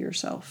connecting to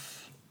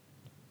yourself.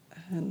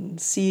 And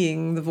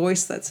seeing the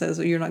voice that says,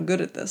 oh, you're not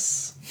good at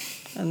this.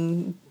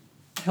 And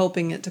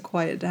helping it to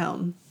quiet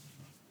down.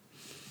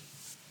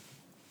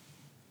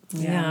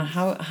 Yeah,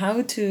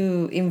 how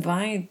to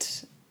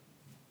invite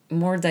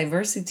more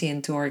diversity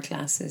into our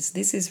classes.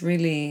 This is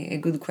really a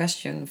good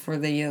question for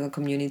the yoga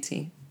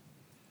community.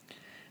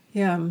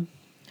 Yeah.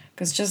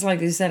 Because just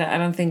like you said, I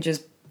don't think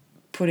just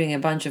putting a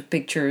bunch of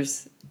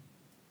pictures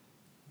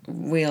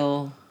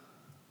will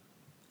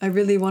I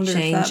really wonder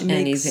if that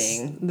makes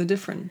anything. The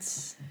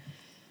difference.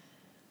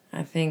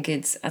 I think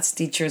it's, as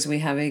teachers, we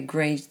have a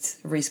great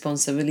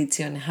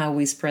responsibility on how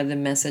we spread the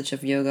message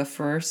of yoga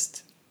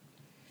first.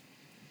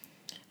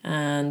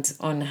 And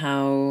on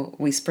how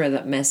we spread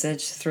that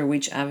message through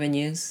which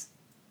avenues.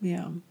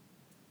 Yeah.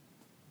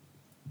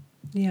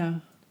 Yeah.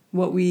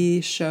 What we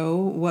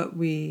show,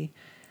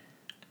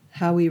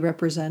 how we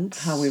represent.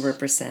 How we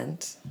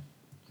represent.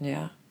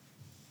 Yeah.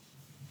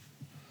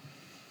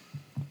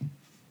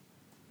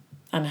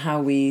 And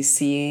how we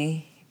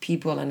see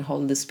people and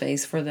hold the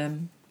space for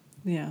them.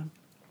 Yeah.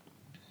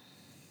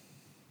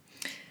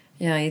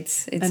 Yeah,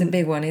 it's a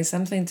big one. It's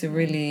something to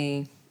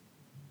really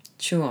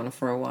chew on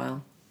for a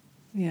while.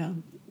 Yeah.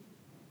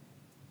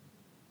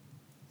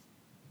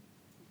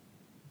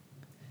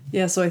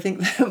 Yeah, so I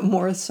think that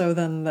more so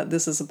than that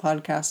this is a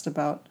podcast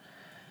about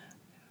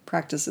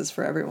practices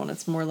for everyone,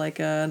 it's more like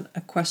a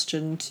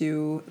question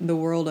to the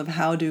world of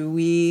how do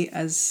we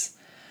as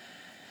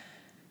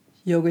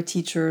yoga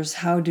teachers,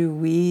 how do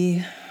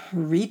we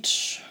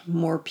reach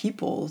more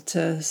people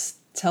to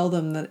tell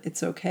them that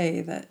it's okay,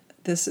 that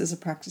this is a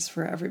practice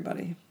for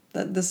everybody,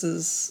 that this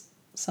is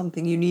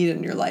something you need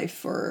in your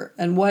life,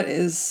 and what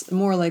is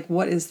more like,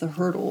 what is the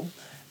hurdle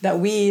that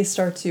we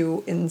start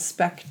to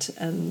inspect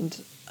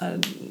and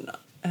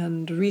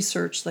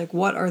research, like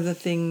what are the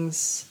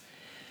things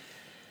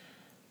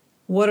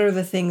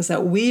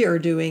that we are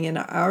doing in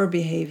our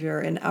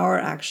behavior, in our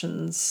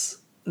actions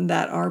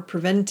that are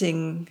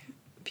preventing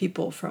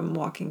people from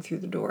walking through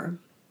the door.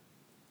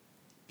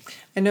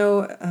 I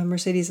know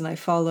Mercedes and I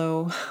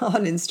follow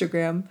on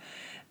Instagram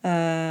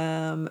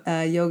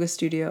a yoga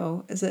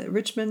studio. Is it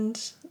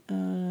Richmond?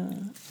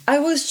 I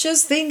was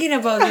just thinking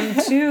about them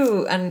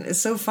too, and it's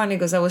so funny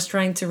because I was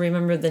trying to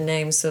remember the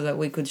name so that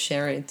we could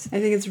share it. I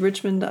think it's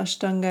Richmond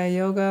Ashtanga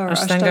Yoga or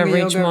Ashtanga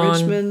Yoga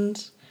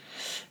Richmond.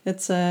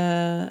 It's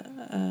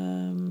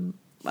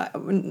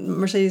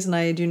Mercedes and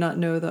I do not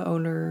know the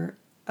owner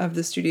of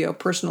the studio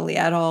personally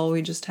at all.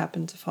 We just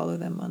happen to follow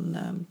them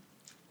on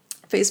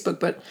Facebook,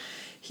 but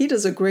he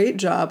does a great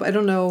job. I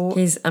don't know.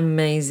 He's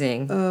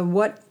amazing.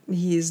 What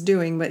he's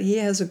doing, but he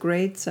has a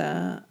great,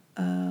 a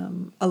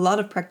lot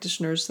of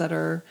practitioners that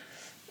are,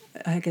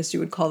 I guess you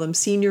would call them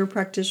senior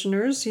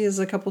practitioners. He has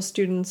a couple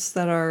students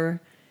that are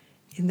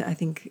I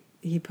think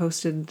he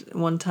posted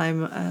one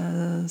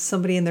time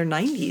somebody in their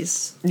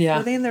 90s. Yeah.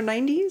 Are they in their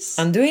 90s?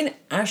 I'm doing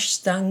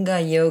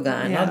Ashtanga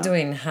Yoga, not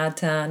doing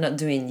Hatha, not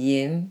doing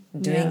Yin,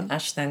 doing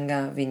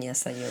Ashtanga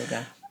Vinyasa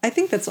Yoga. I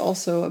think that's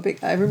also a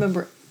big, I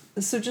remember,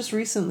 so just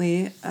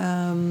recently.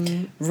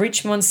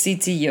 Richmond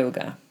City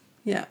Yoga.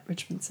 Yeah,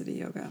 Richmond City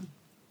Yoga.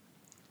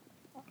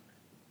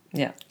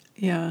 Yeah.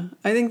 Yeah,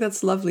 I think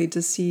that's lovely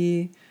to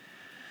see,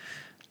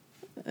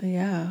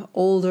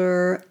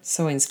 older.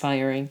 So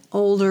inspiring.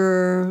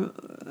 Older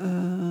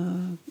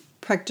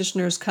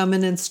practitioners come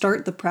in and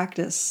start the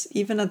practice,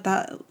 even at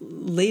that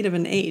late of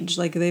an age.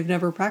 Like they've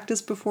never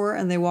practiced before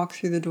and they walk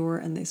through the door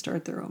and they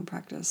start their own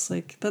practice.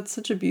 Like that's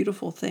such a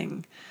beautiful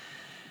thing.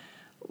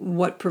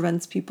 What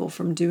prevents people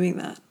from doing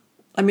that?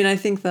 I mean, I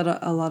think that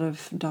a lot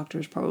of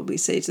doctors probably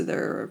say to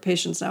their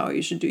patients now,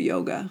 you should do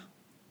yoga.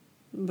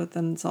 But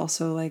then it's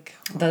also like...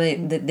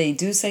 They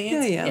do say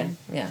it?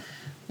 Yeah.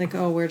 Like,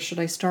 oh, where should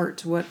I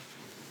start? What...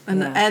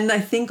 And I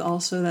think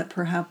also that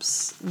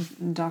perhaps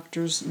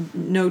doctors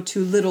know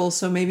too little,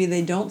 so maybe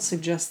they don't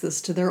suggest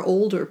this to their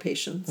older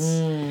patients.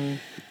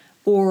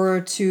 Or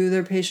to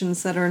their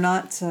patients that are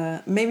not...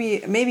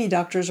 maybe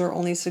doctors are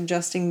only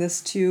suggesting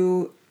this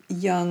to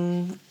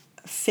young,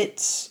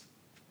 fit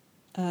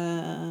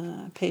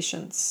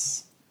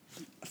patients.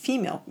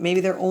 Female. Maybe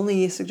they're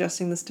only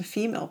suggesting this to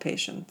female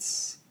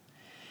patients.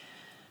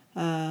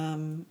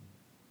 I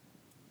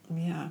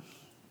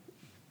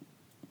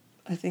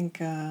think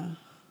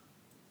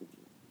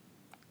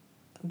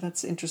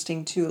that's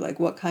interesting too. Like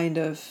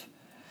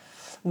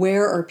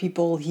where are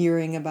people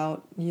hearing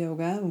about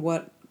yoga?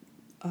 What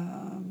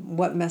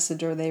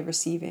message are they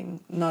receiving?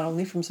 Not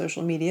only from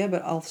social media,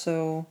 but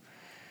also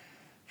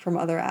from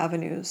other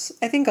avenues.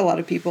 I think a lot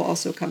of people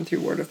also come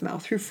through word of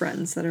mouth, through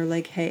friends that are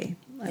like, hey,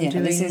 I'm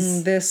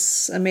doing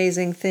this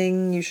amazing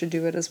thing. You should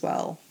do it as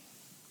well.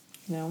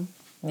 You know?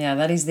 Yeah,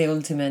 that is the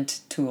ultimate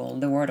tool,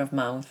 the word of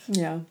mouth.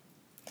 Yeah.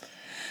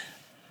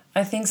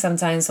 I think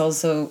sometimes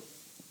also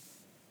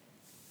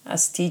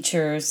as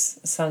teachers,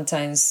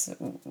 sometimes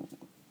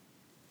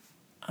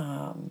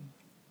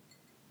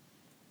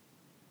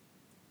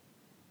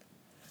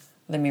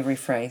let me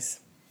rephrase.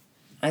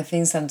 I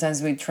think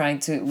sometimes we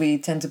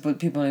tend to put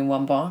people in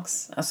one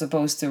box as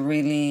opposed to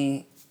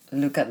really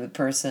look at the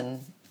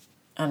person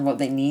and what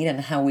they need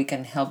and how we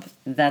can help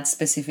that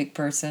specific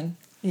person.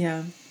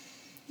 Yeah.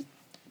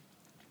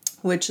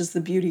 Which is the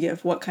beauty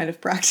of what kind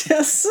of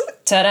practice?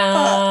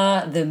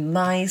 Ta-da! The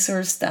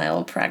Mysore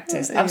style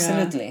practice.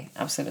 Absolutely.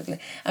 Absolutely.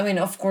 I mean,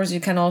 of course, you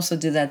can also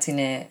do that in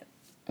a,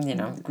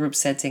 group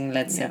setting,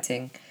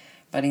 setting.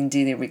 But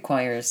indeed, it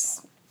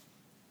requires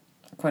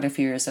quite a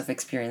few years of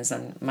experience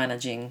on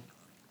managing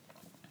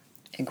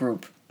a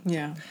group.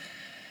 Yeah.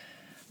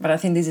 But I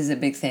think this is a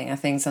big thing. I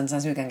think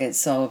sometimes we can get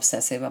so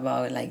obsessive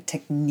about like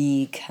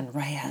technique and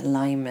right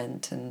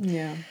alignment and...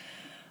 Yeah.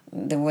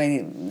 The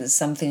way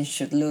something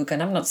should look.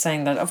 And I'm not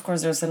saying that, of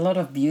course, there's a lot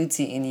of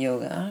beauty in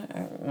yoga,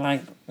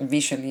 like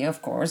visually,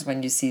 of course,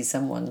 when you see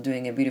someone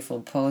doing a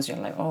beautiful pose, you're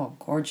like, oh,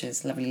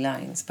 gorgeous, lovely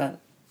lines, but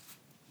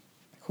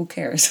who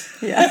cares?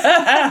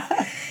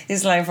 Yeah.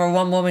 It's like for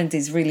one moment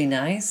it's really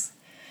nice,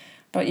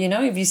 but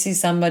if you see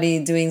somebody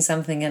doing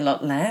something a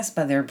lot less,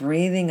 but they're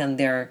breathing and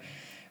they're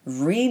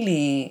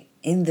really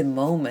in the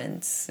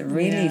moment,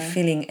 really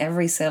feeling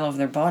every cell of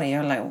their body,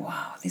 you're like,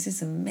 wow, this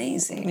is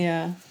amazing.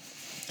 Yeah.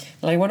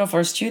 Like one of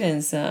our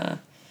students,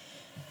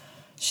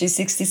 she's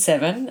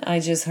 67, I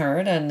just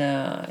heard,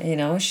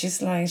 and,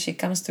 she's like, she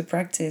comes to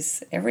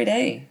practice every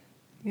day.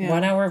 Yeah.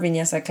 1 hour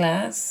vinyasa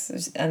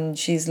class, and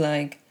she's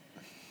like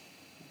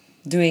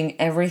doing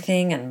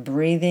everything and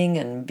breathing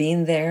and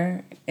being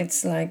there.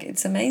 It's like,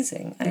 it's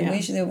amazing. I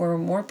wish there were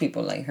more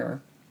people like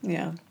her.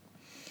 Yeah.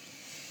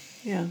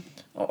 Yeah.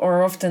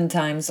 Or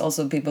oftentimes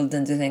also people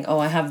tend to think, oh,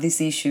 I have this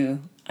issue,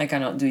 I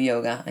cannot do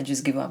yoga, I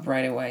just give up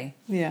right away.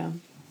 Yeah.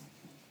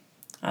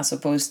 As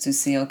opposed to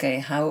see, okay,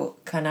 how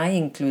can I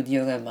include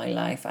yoga in my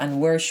life and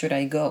where should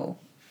I go?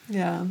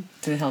 Yeah.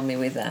 To help me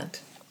with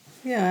that.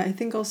 Yeah, I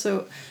think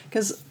also,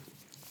 because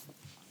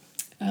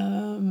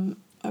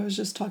I was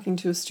just talking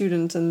to a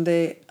student and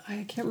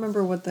I can't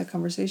remember what the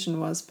conversation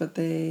was, but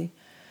they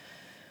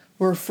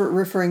were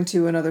referring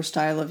to another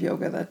style of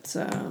yoga that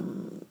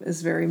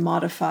is very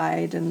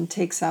modified and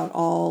takes out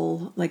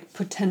all like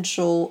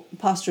potential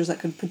postures that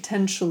could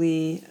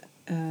potentially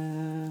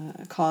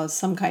cause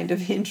some kind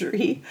of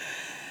injury.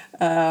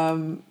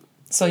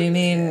 So you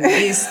mean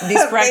this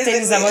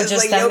practice about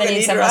just standing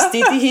in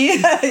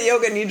samastiti?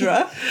 Yoga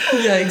nidra.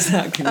 Yeah,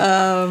 exactly.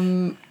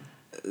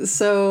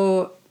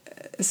 So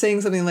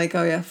saying something like,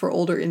 oh yeah, for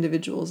older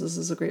individuals this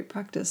is a great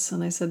practice,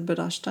 and I said, but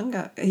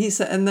Ashtanga, he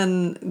said, and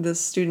then the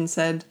student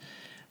said,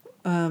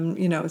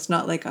 it's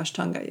not like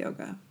Ashtanga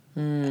yoga.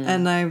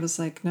 And I was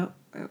like, no,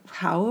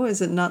 how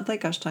is it not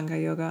like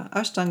Ashtanga yoga?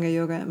 Ashtanga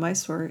yoga at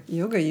Mysore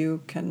yoga,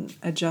 you can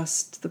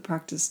adjust the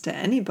practice to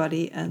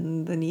anybody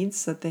and the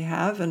needs that they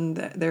have and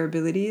their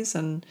abilities,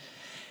 and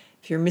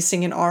if you're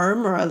missing an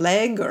arm or a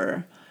leg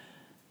or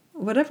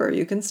whatever,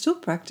 you can still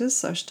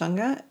practice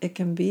Ashtanga. It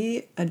can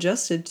be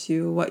adjusted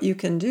to what you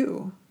can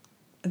do.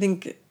 I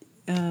think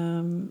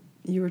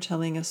you were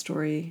telling a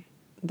story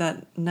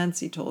that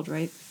Nancy told,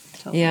 right?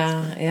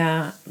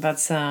 Yeah,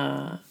 that's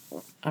I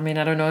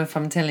don't know if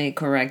I'm telling it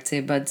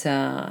correctly, but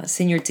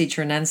senior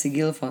teacher Nancy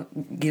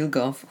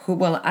Gilgoff, who,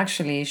 well,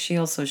 actually, she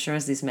also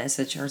shares this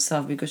message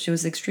herself because she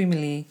was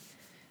extremely,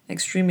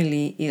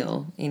 extremely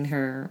ill in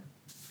her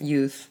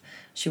youth.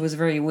 She was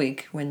very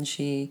weak when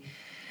she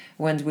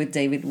went with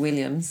David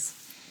Williams.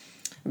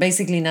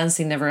 Basically,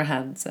 Nancy never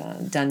had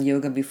done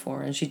yoga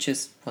before, and she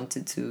just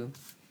wanted to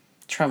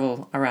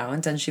travel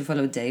around, and she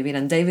followed David,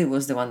 and David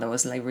was the one that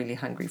was like really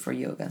hungry for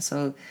yoga.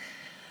 So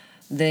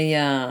they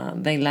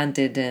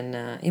landed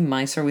in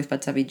Mysore with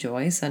Pattabhi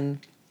Jois, and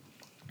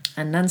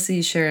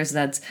Nancy shares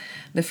that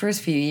the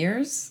first few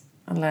years,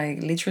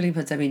 like literally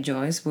Pattabhi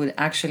Jois would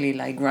actually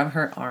like grab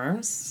her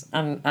arms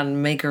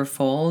and make her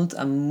fold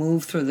and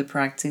move through the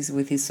practice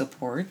with his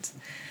support.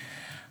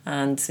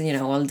 And, you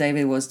know, while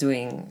David was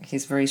doing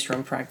his very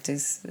strong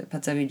practice,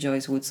 Pattabhi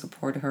Jois would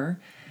support her.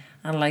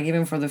 And like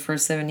even for the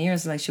first 7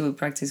 years, like she would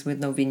practice with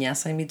no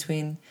vinyasa in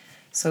between.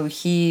 So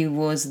he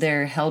was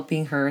there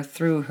helping her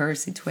through her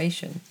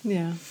situation.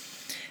 Yeah.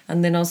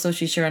 And then also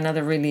she shared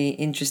another really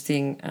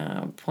interesting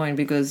point,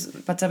 because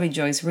Pattabhi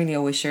Jois really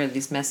always shared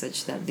this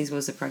message that this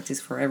was a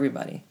practice for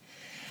everybody.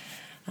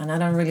 And I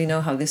don't really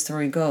know how this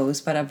story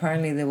goes, but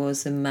apparently there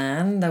was a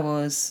man that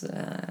was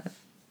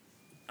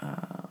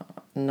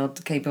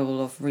not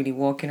capable of really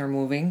walking or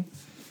moving.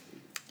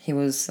 He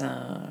was,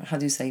 how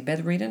do you say,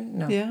 bedridden?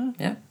 No. Yeah.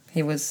 Yeah.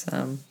 He was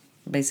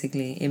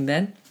basically in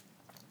bed.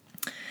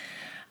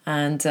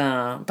 And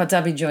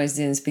Pattabhi Jois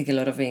didn't speak a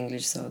lot of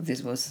English, so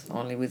this was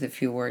only with a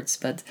few words.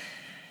 But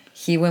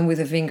he went with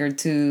a finger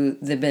to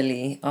the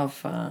belly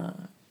of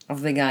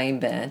the guy in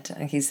bed,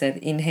 and he said,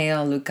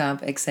 "Inhale, look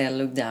up; exhale,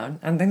 look down."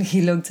 And then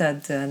he looked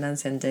at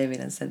Nancy and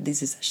David and said,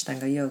 "This is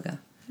Ashtanga Yoga."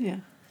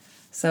 Yeah.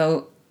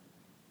 So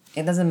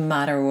it doesn't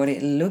matter what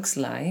it looks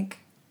like,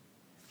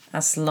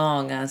 as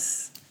long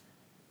as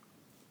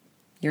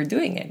you're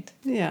doing it.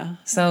 Yeah.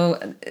 So,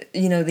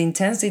 you know, the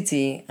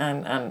intensity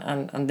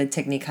and the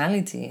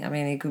technicality, I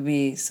mean, it could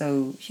be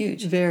so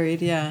huge.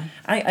 Varied, yeah.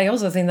 I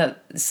also think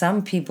that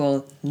some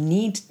people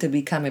need to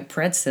become a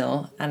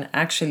pretzel and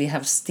actually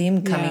have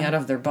steam coming out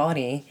of their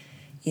body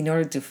in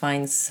order to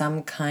find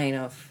some kind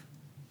of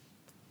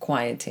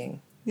quieting.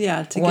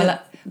 Yeah.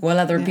 While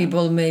other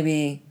people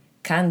maybe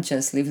can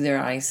just lift their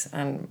eyes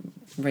and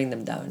bring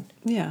them down.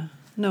 Yeah.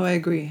 No, I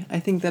agree. I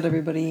think that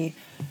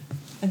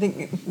I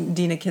think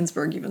Dina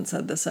Kinsberg even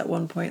said this at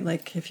one point,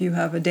 like if you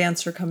have a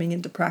dancer coming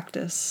into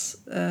practice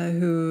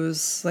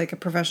who's like a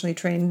professionally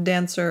trained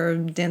dancer,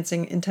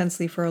 dancing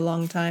intensely for a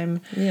long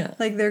time,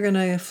 like they're going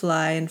to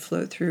fly and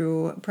float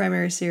through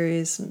primary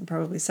series,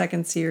 probably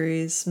second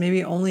series,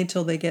 maybe only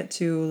till they get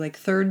to like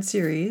third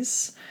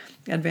series,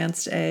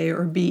 advanced A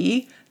or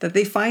B, that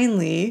they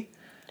finally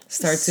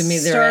start to meet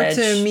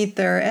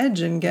their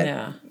edge and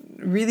get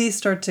really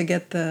start to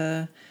get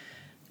the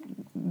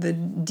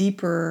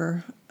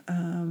deeper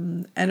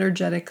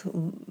energetic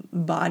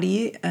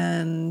body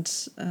and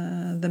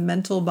the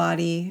mental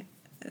body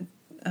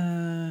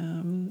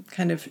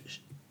kind of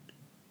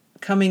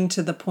coming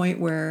to the point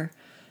where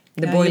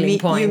the boiling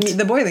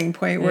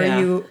point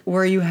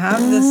where you have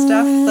the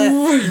stuff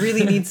that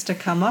really needs to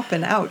come up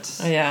and out.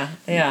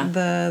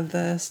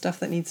 The stuff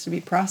that needs to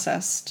be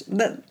processed.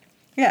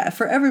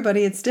 For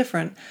everybody it's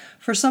different.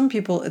 For some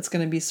people it's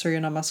going to be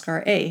Surya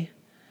Namaskar A.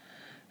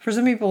 For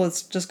some people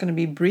it's just going to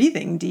be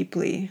breathing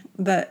deeply.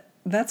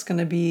 That's going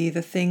to be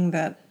the thing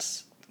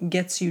that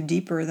gets you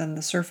deeper than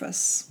the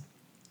surface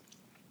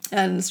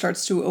and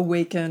starts to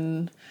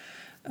awaken,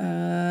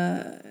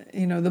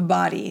 the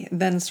body,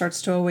 then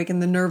starts to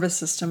awaken the nervous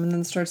system, and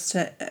then starts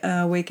to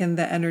awaken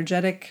the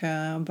energetic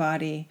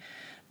body,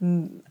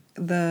 and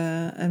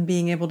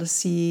being able to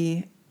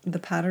see the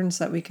patterns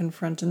that we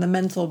confront in the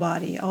mental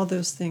body, all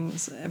those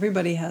things.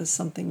 Everybody has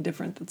something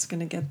different that's going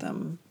to get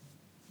them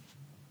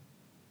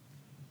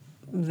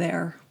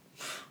there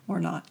or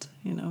not,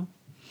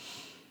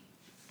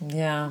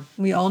 Yeah.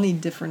 We all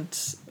need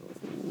different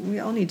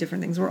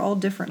things. We're all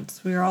different.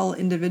 We're all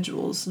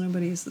individuals.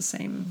 Nobody's the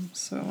same.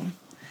 So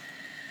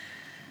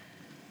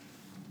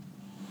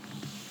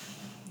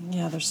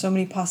there's so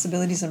many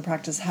possibilities in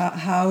practice.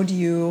 How do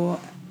you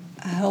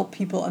help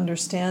people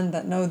understand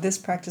that no, this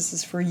practice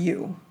is for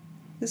you.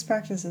 This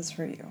practice is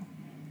for you.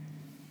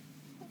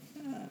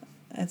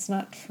 It's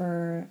not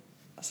for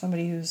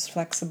somebody who's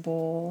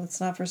flexible. It's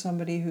not for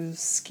somebody who's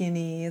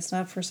skinny. It's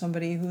not for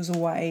somebody who's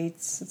white.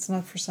 It's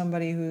not for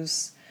somebody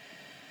is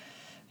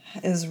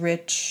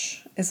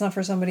rich. It's not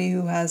for somebody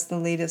who has the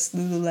latest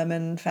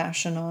Lululemon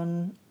fashion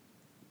on.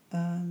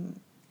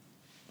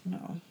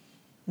 No.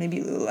 Maybe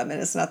Lululemon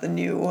is not the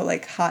new,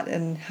 like, hot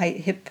and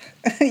hip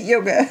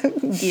yoga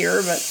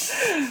gear, but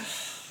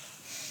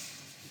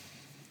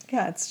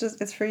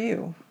it's for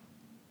you.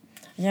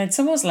 Yeah, it's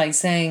almost like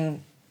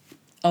saying,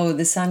 oh,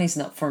 the sun is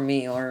not for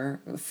me, or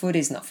food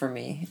is not for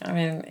me. I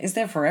mean, it's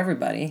there for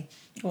everybody.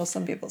 Well,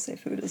 some people say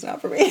food is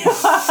not for me.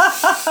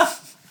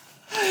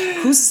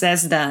 Who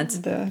says that?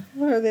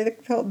 What are they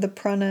called? The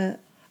prana.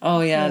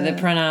 Oh, yeah, the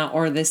prana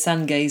or the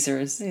sun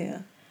gazers.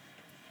 Yeah.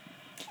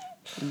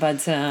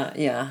 But,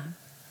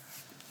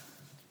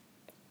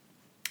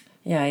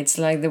 Yeah, it's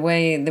like the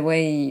way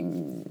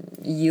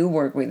you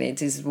work with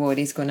it is what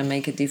is going to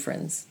make a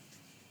difference.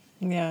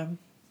 Yeah.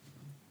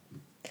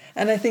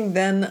 And I think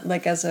then,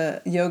 like, as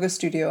a yoga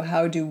studio,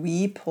 how do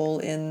we pull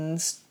in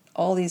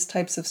all these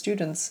types of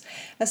students,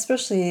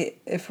 especially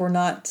if we're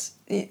not...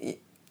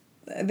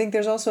 I think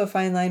there's also a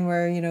fine line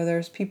where,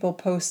 there's people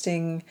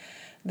posting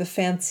the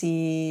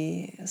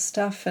fancy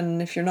stuff,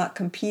 and if you're not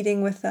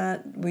competing with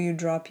that, will you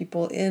draw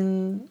people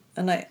in?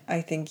 And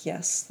I think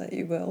yes, that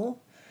you will.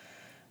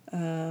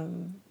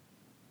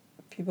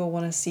 People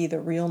want to see the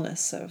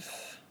realness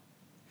of...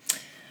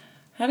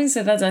 Having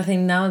said that, I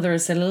think now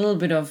there's a little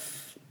bit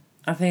of,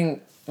 I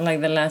think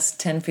like the last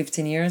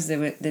 10-15 years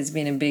there's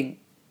been a big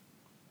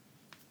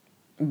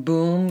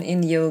boom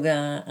in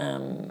yoga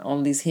and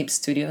all these hip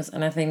studios,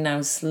 and I think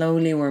now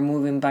slowly we're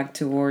moving back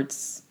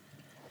towards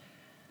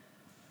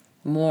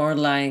more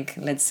like,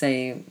 let's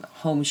say,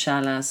 home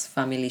shalas,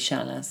 family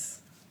shalas.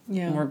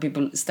 Yeah. More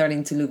people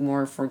starting to look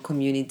more for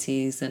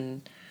communities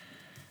and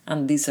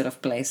this sort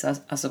of place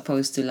as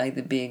opposed to like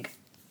the big...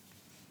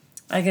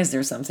 I guess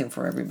there's something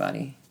for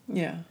everybody.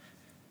 Yeah.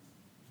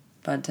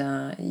 But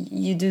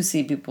you do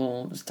see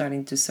people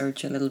starting to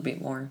search a little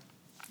bit more.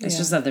 It's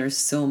just that there's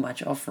so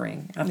much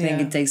offering. I think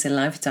it takes a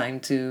lifetime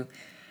to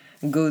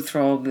go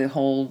through the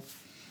whole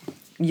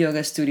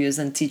yoga studios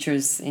and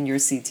teachers in your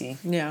city.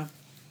 Yeah.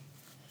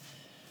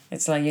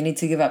 It's like you need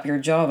to give up your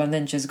job and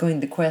then just go in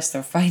the quest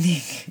of finding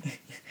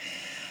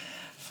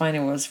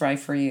what's right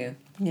for you.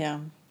 Yeah.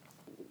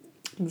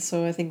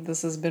 So I think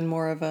this has been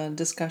more of a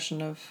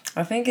discussion of...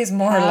 I think it's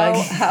more like...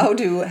 How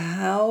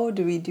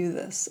do we do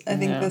this? I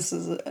think this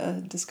is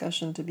a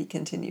discussion to be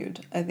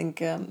continued. I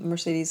think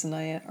Mercedes and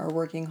I are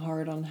working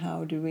hard on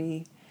how do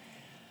we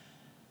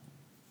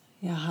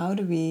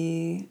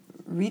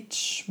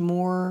reach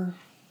more...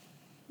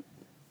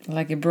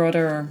 Like a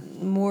broader...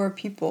 More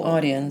people.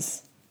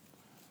 Audience.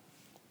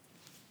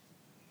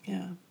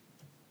 Yeah.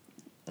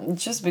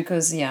 Just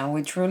because,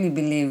 we truly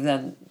believe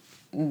that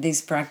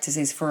this practice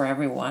is for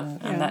everyone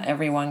and that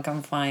everyone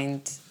can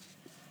find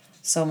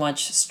so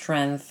much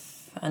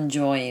strength and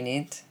joy in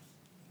it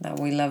that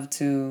we love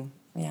to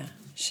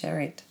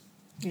share it.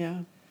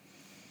 Yeah.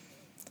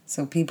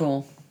 So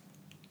people,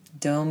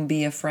 don't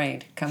be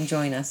afraid, come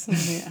join us.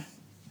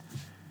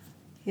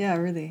 Yeah,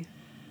 really.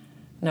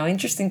 No,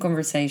 interesting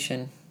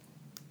conversation.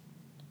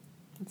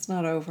 It's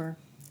not over.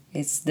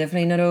 It's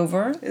definitely not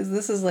over.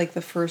 This is like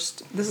the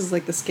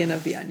skin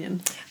of the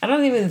onion. I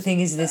don't even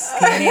think it's the skin.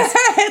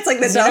 It's like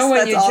the dust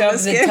when you chop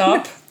the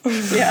top.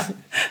 Yeah.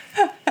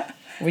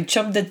 We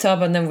chopped the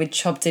top and then we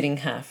chopped it in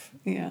half.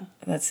 Yeah.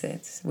 That's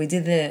it. We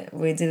did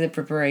the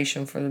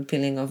preparation for the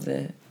peeling of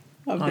the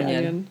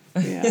onion.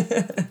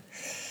 Yeah.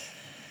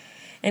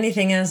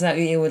 Anything else that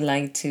you would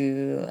like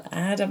to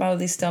add about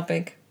this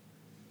topic?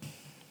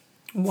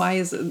 Why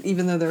is it,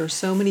 even though there are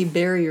so many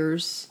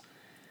barriers...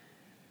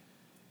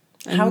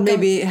 And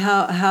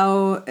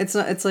how it's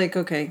not, it's like,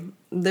 okay,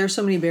 there's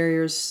so many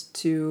barriers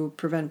to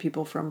prevent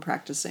people from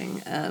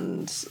practicing,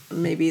 and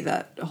maybe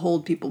that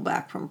hold people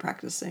back from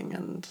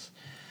practicing,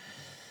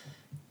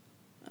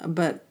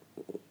 but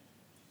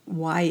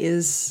why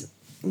is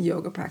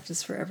yoga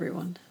practice for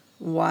everyone?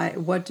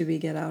 What do we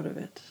get out of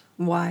it?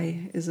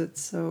 Why is it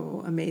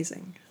so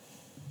amazing?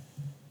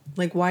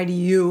 Like, why do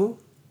you,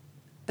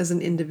 as an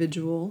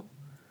individual,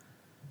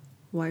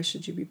 why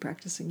should you be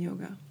practicing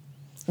yoga?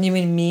 You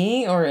mean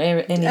me or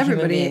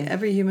everybody?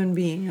 Every human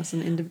being as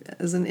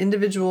an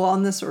individual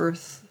on this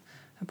earth,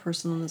 a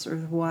person on this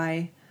earth.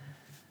 Why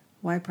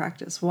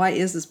practice? Why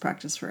is this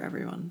practice for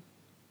everyone?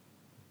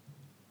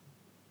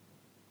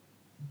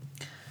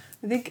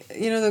 I think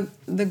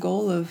the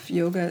goal of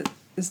yoga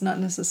is not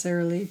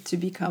necessarily to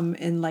become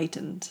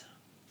enlightened.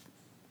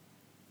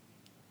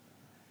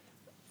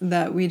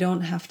 That we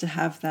don't have to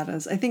have that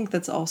as... I think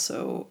that's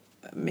also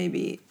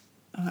maybe...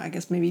 I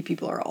guess maybe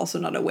people are also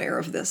not aware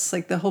of this.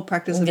 Like the whole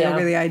practice of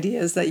yoga, the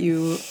idea is that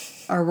you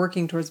are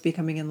working towards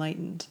becoming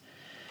enlightened.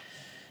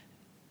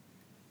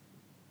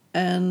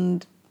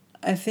 And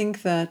I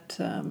think that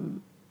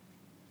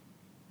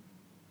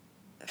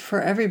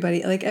for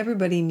everybody, like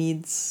everybody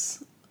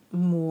needs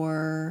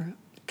more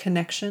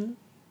connection,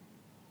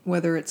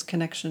 whether it's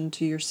connection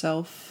to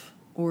yourself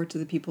or to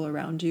the people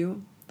around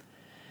you.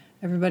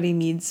 Everybody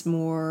needs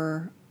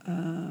more...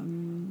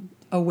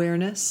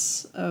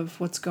 awareness of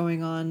what's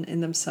going on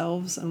in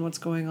themselves and what's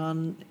going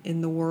on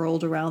in the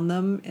world around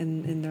them,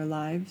 in their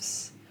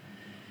lives.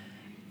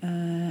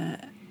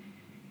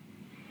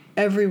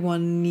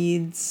 Everyone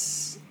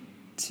needs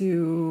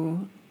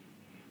to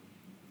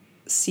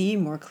see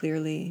more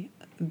clearly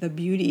the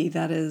beauty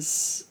that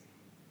is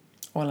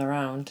all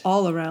around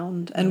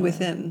and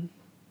within.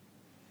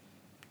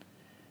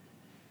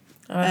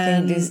 I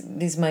think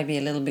this might be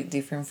a little bit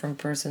different from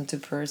person to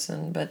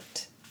person,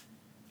 but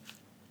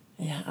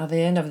at the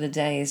end of the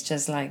day, it's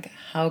just like,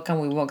 how can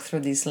we walk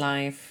through this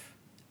life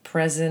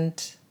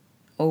present,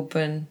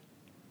 open,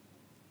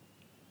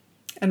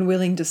 and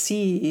willing to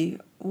see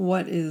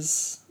what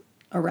is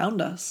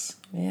around us?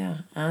 Yeah,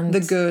 and the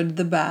good,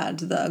 the bad,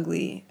 the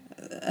ugly,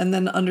 and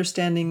then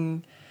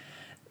understanding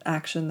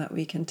action that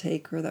we can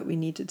take or that we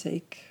need to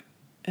take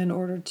in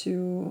order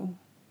to,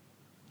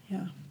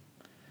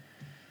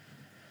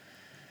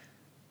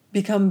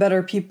 become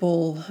better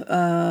people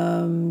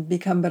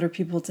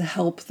to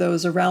help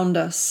those around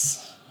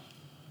us,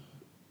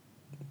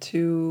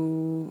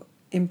 to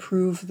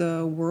improve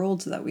the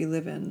world that we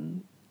live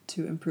in,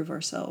 to improve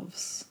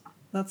ourselves.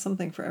 That's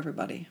something for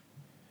everybody.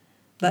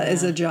 That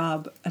is a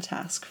job, a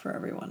task for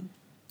everyone.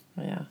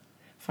 Yeah.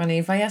 Funny,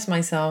 if I ask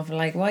myself,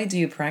 like, why do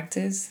you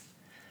practice?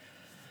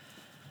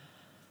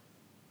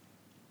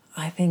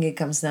 I think it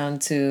comes down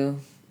to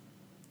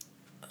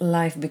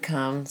life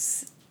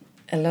becomes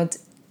a lot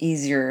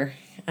easier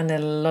and a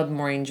lot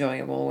more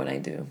enjoyable when I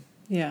do.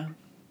 Yeah.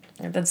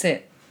 That's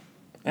it.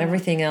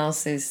 Everything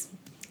else is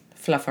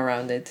fluff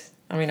around it.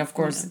 I mean, of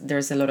course,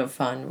 there's a lot of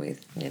fun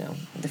with,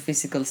 the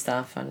physical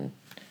stuff and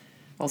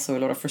also a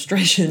lot of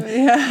frustration.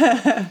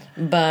 Yeah.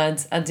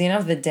 But at the end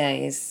of the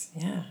day, it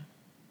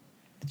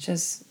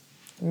just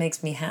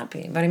makes me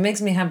happy. But it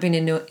makes me happy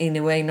in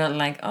a way, not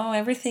like, oh,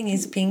 everything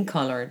is pink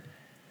colored.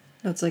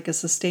 It's like a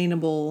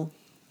sustainable...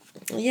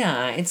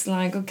 Yeah, it's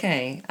like,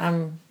 okay,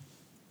 I'm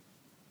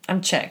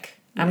check.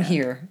 I'm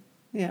here.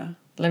 Yeah.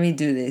 Let me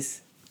do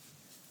this.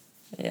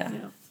 Yeah.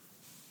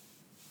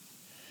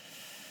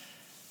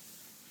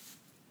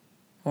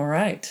 All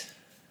right.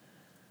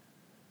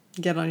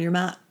 Get on your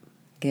mat.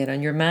 Get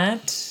on your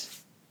mat.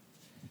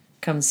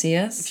 Come see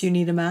us. If you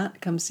need a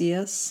mat, come see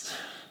us.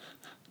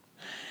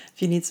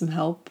 If you need some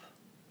help,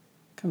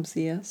 come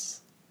see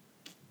us.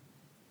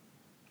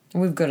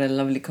 We've got a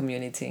lovely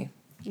community.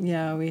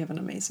 Yeah, we have an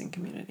amazing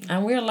community.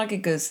 And we're lucky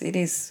because it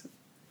is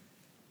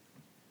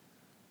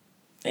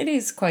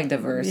quite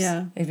diverse.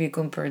 Yeah. If you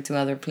compare it to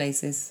other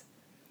places.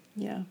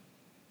 Yeah.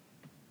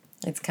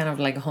 It's kind of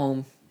like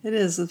home. It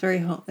is. It's very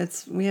home.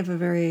 We have a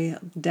very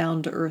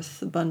down to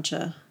earth bunch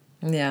of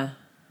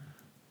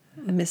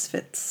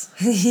misfits.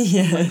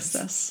 Yes.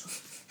 Us.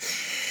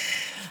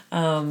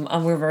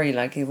 And we're very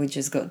lucky. We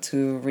just got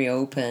to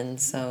reopen,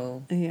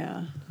 so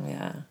yeah.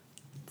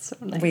 So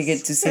nice. We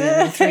get to see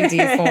them in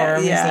 3D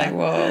form. Yeah. It's like,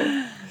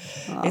 whoa.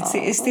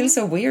 It's still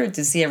so weird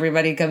to see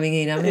everybody coming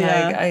in. I'm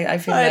like, I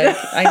feel like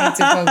I need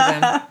to poke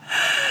them.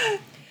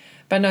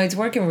 But no, it's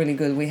working really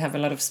good. We have a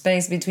lot of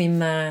space between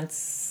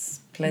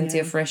mats, plenty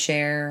of fresh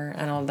air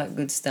and all that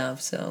good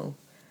stuff. So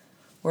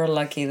we're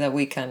lucky that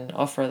we can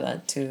offer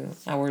that to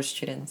our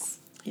students.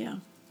 Yeah.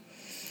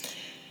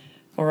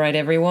 All right,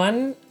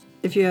 everyone.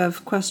 If you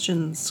have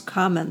questions,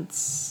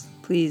 comments,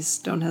 please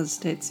don't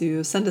hesitate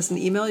to send us an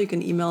email. You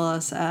can email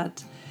us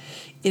at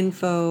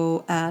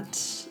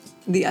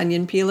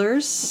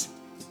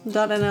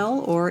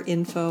info@theonionpeelers.nl or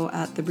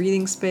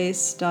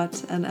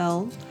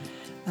info@thebreathingspace.nl.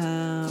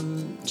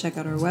 Check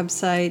out our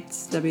website,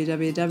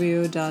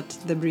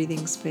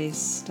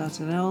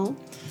 www.thebreathingspace.nl.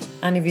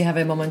 And if you have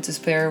a moment to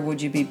spare,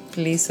 would you be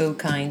please so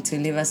kind to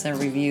leave us a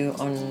review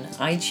on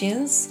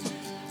iTunes?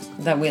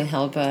 That will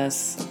help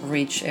us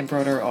reach a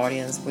broader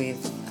audience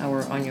with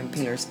our Onion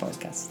Peelers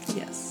podcast.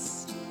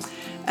 Yes.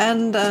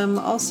 And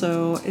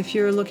also, if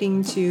you're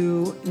looking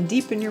to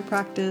deepen your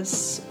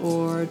practice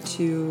or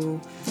to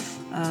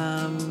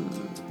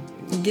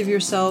give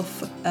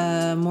yourself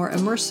a more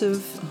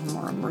immersive,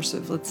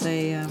 let's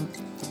say,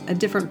 a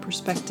different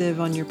perspective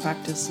on your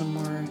practice, a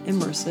more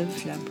immersive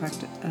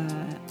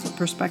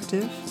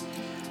perspective,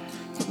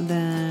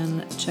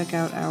 then check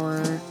out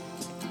our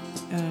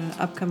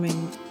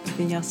upcoming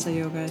Vinyasa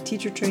Yoga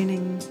teacher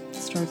training. It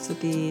starts at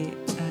the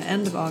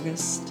end of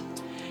August.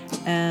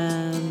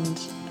 And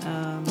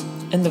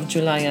end of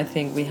July, I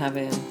think we have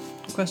a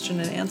question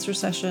and answer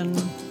session.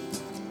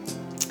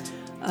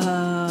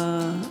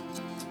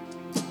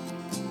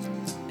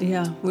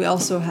 We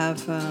also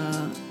have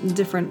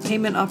different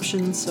payment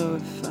options, so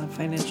if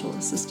financial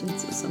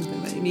assistance is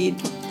something that you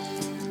need,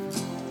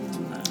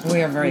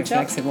 we are very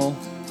flexible.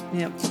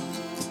 Yep.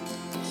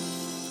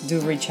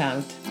 Do reach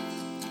out.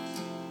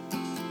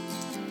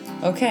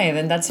 Okay,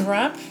 then that's a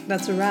wrap.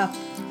 That's a wrap.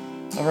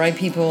 All right,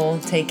 people,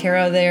 take care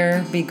out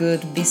there. Be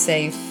good, be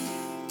safe,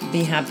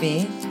 be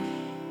happy.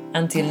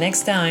 Until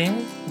next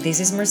time, this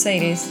is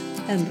Mercedes.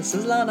 And this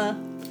is Lana.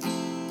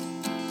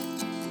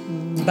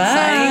 Bye.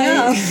 Signing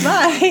off.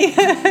 Bye.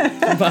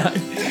 Bye.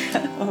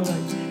 Oh my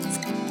God.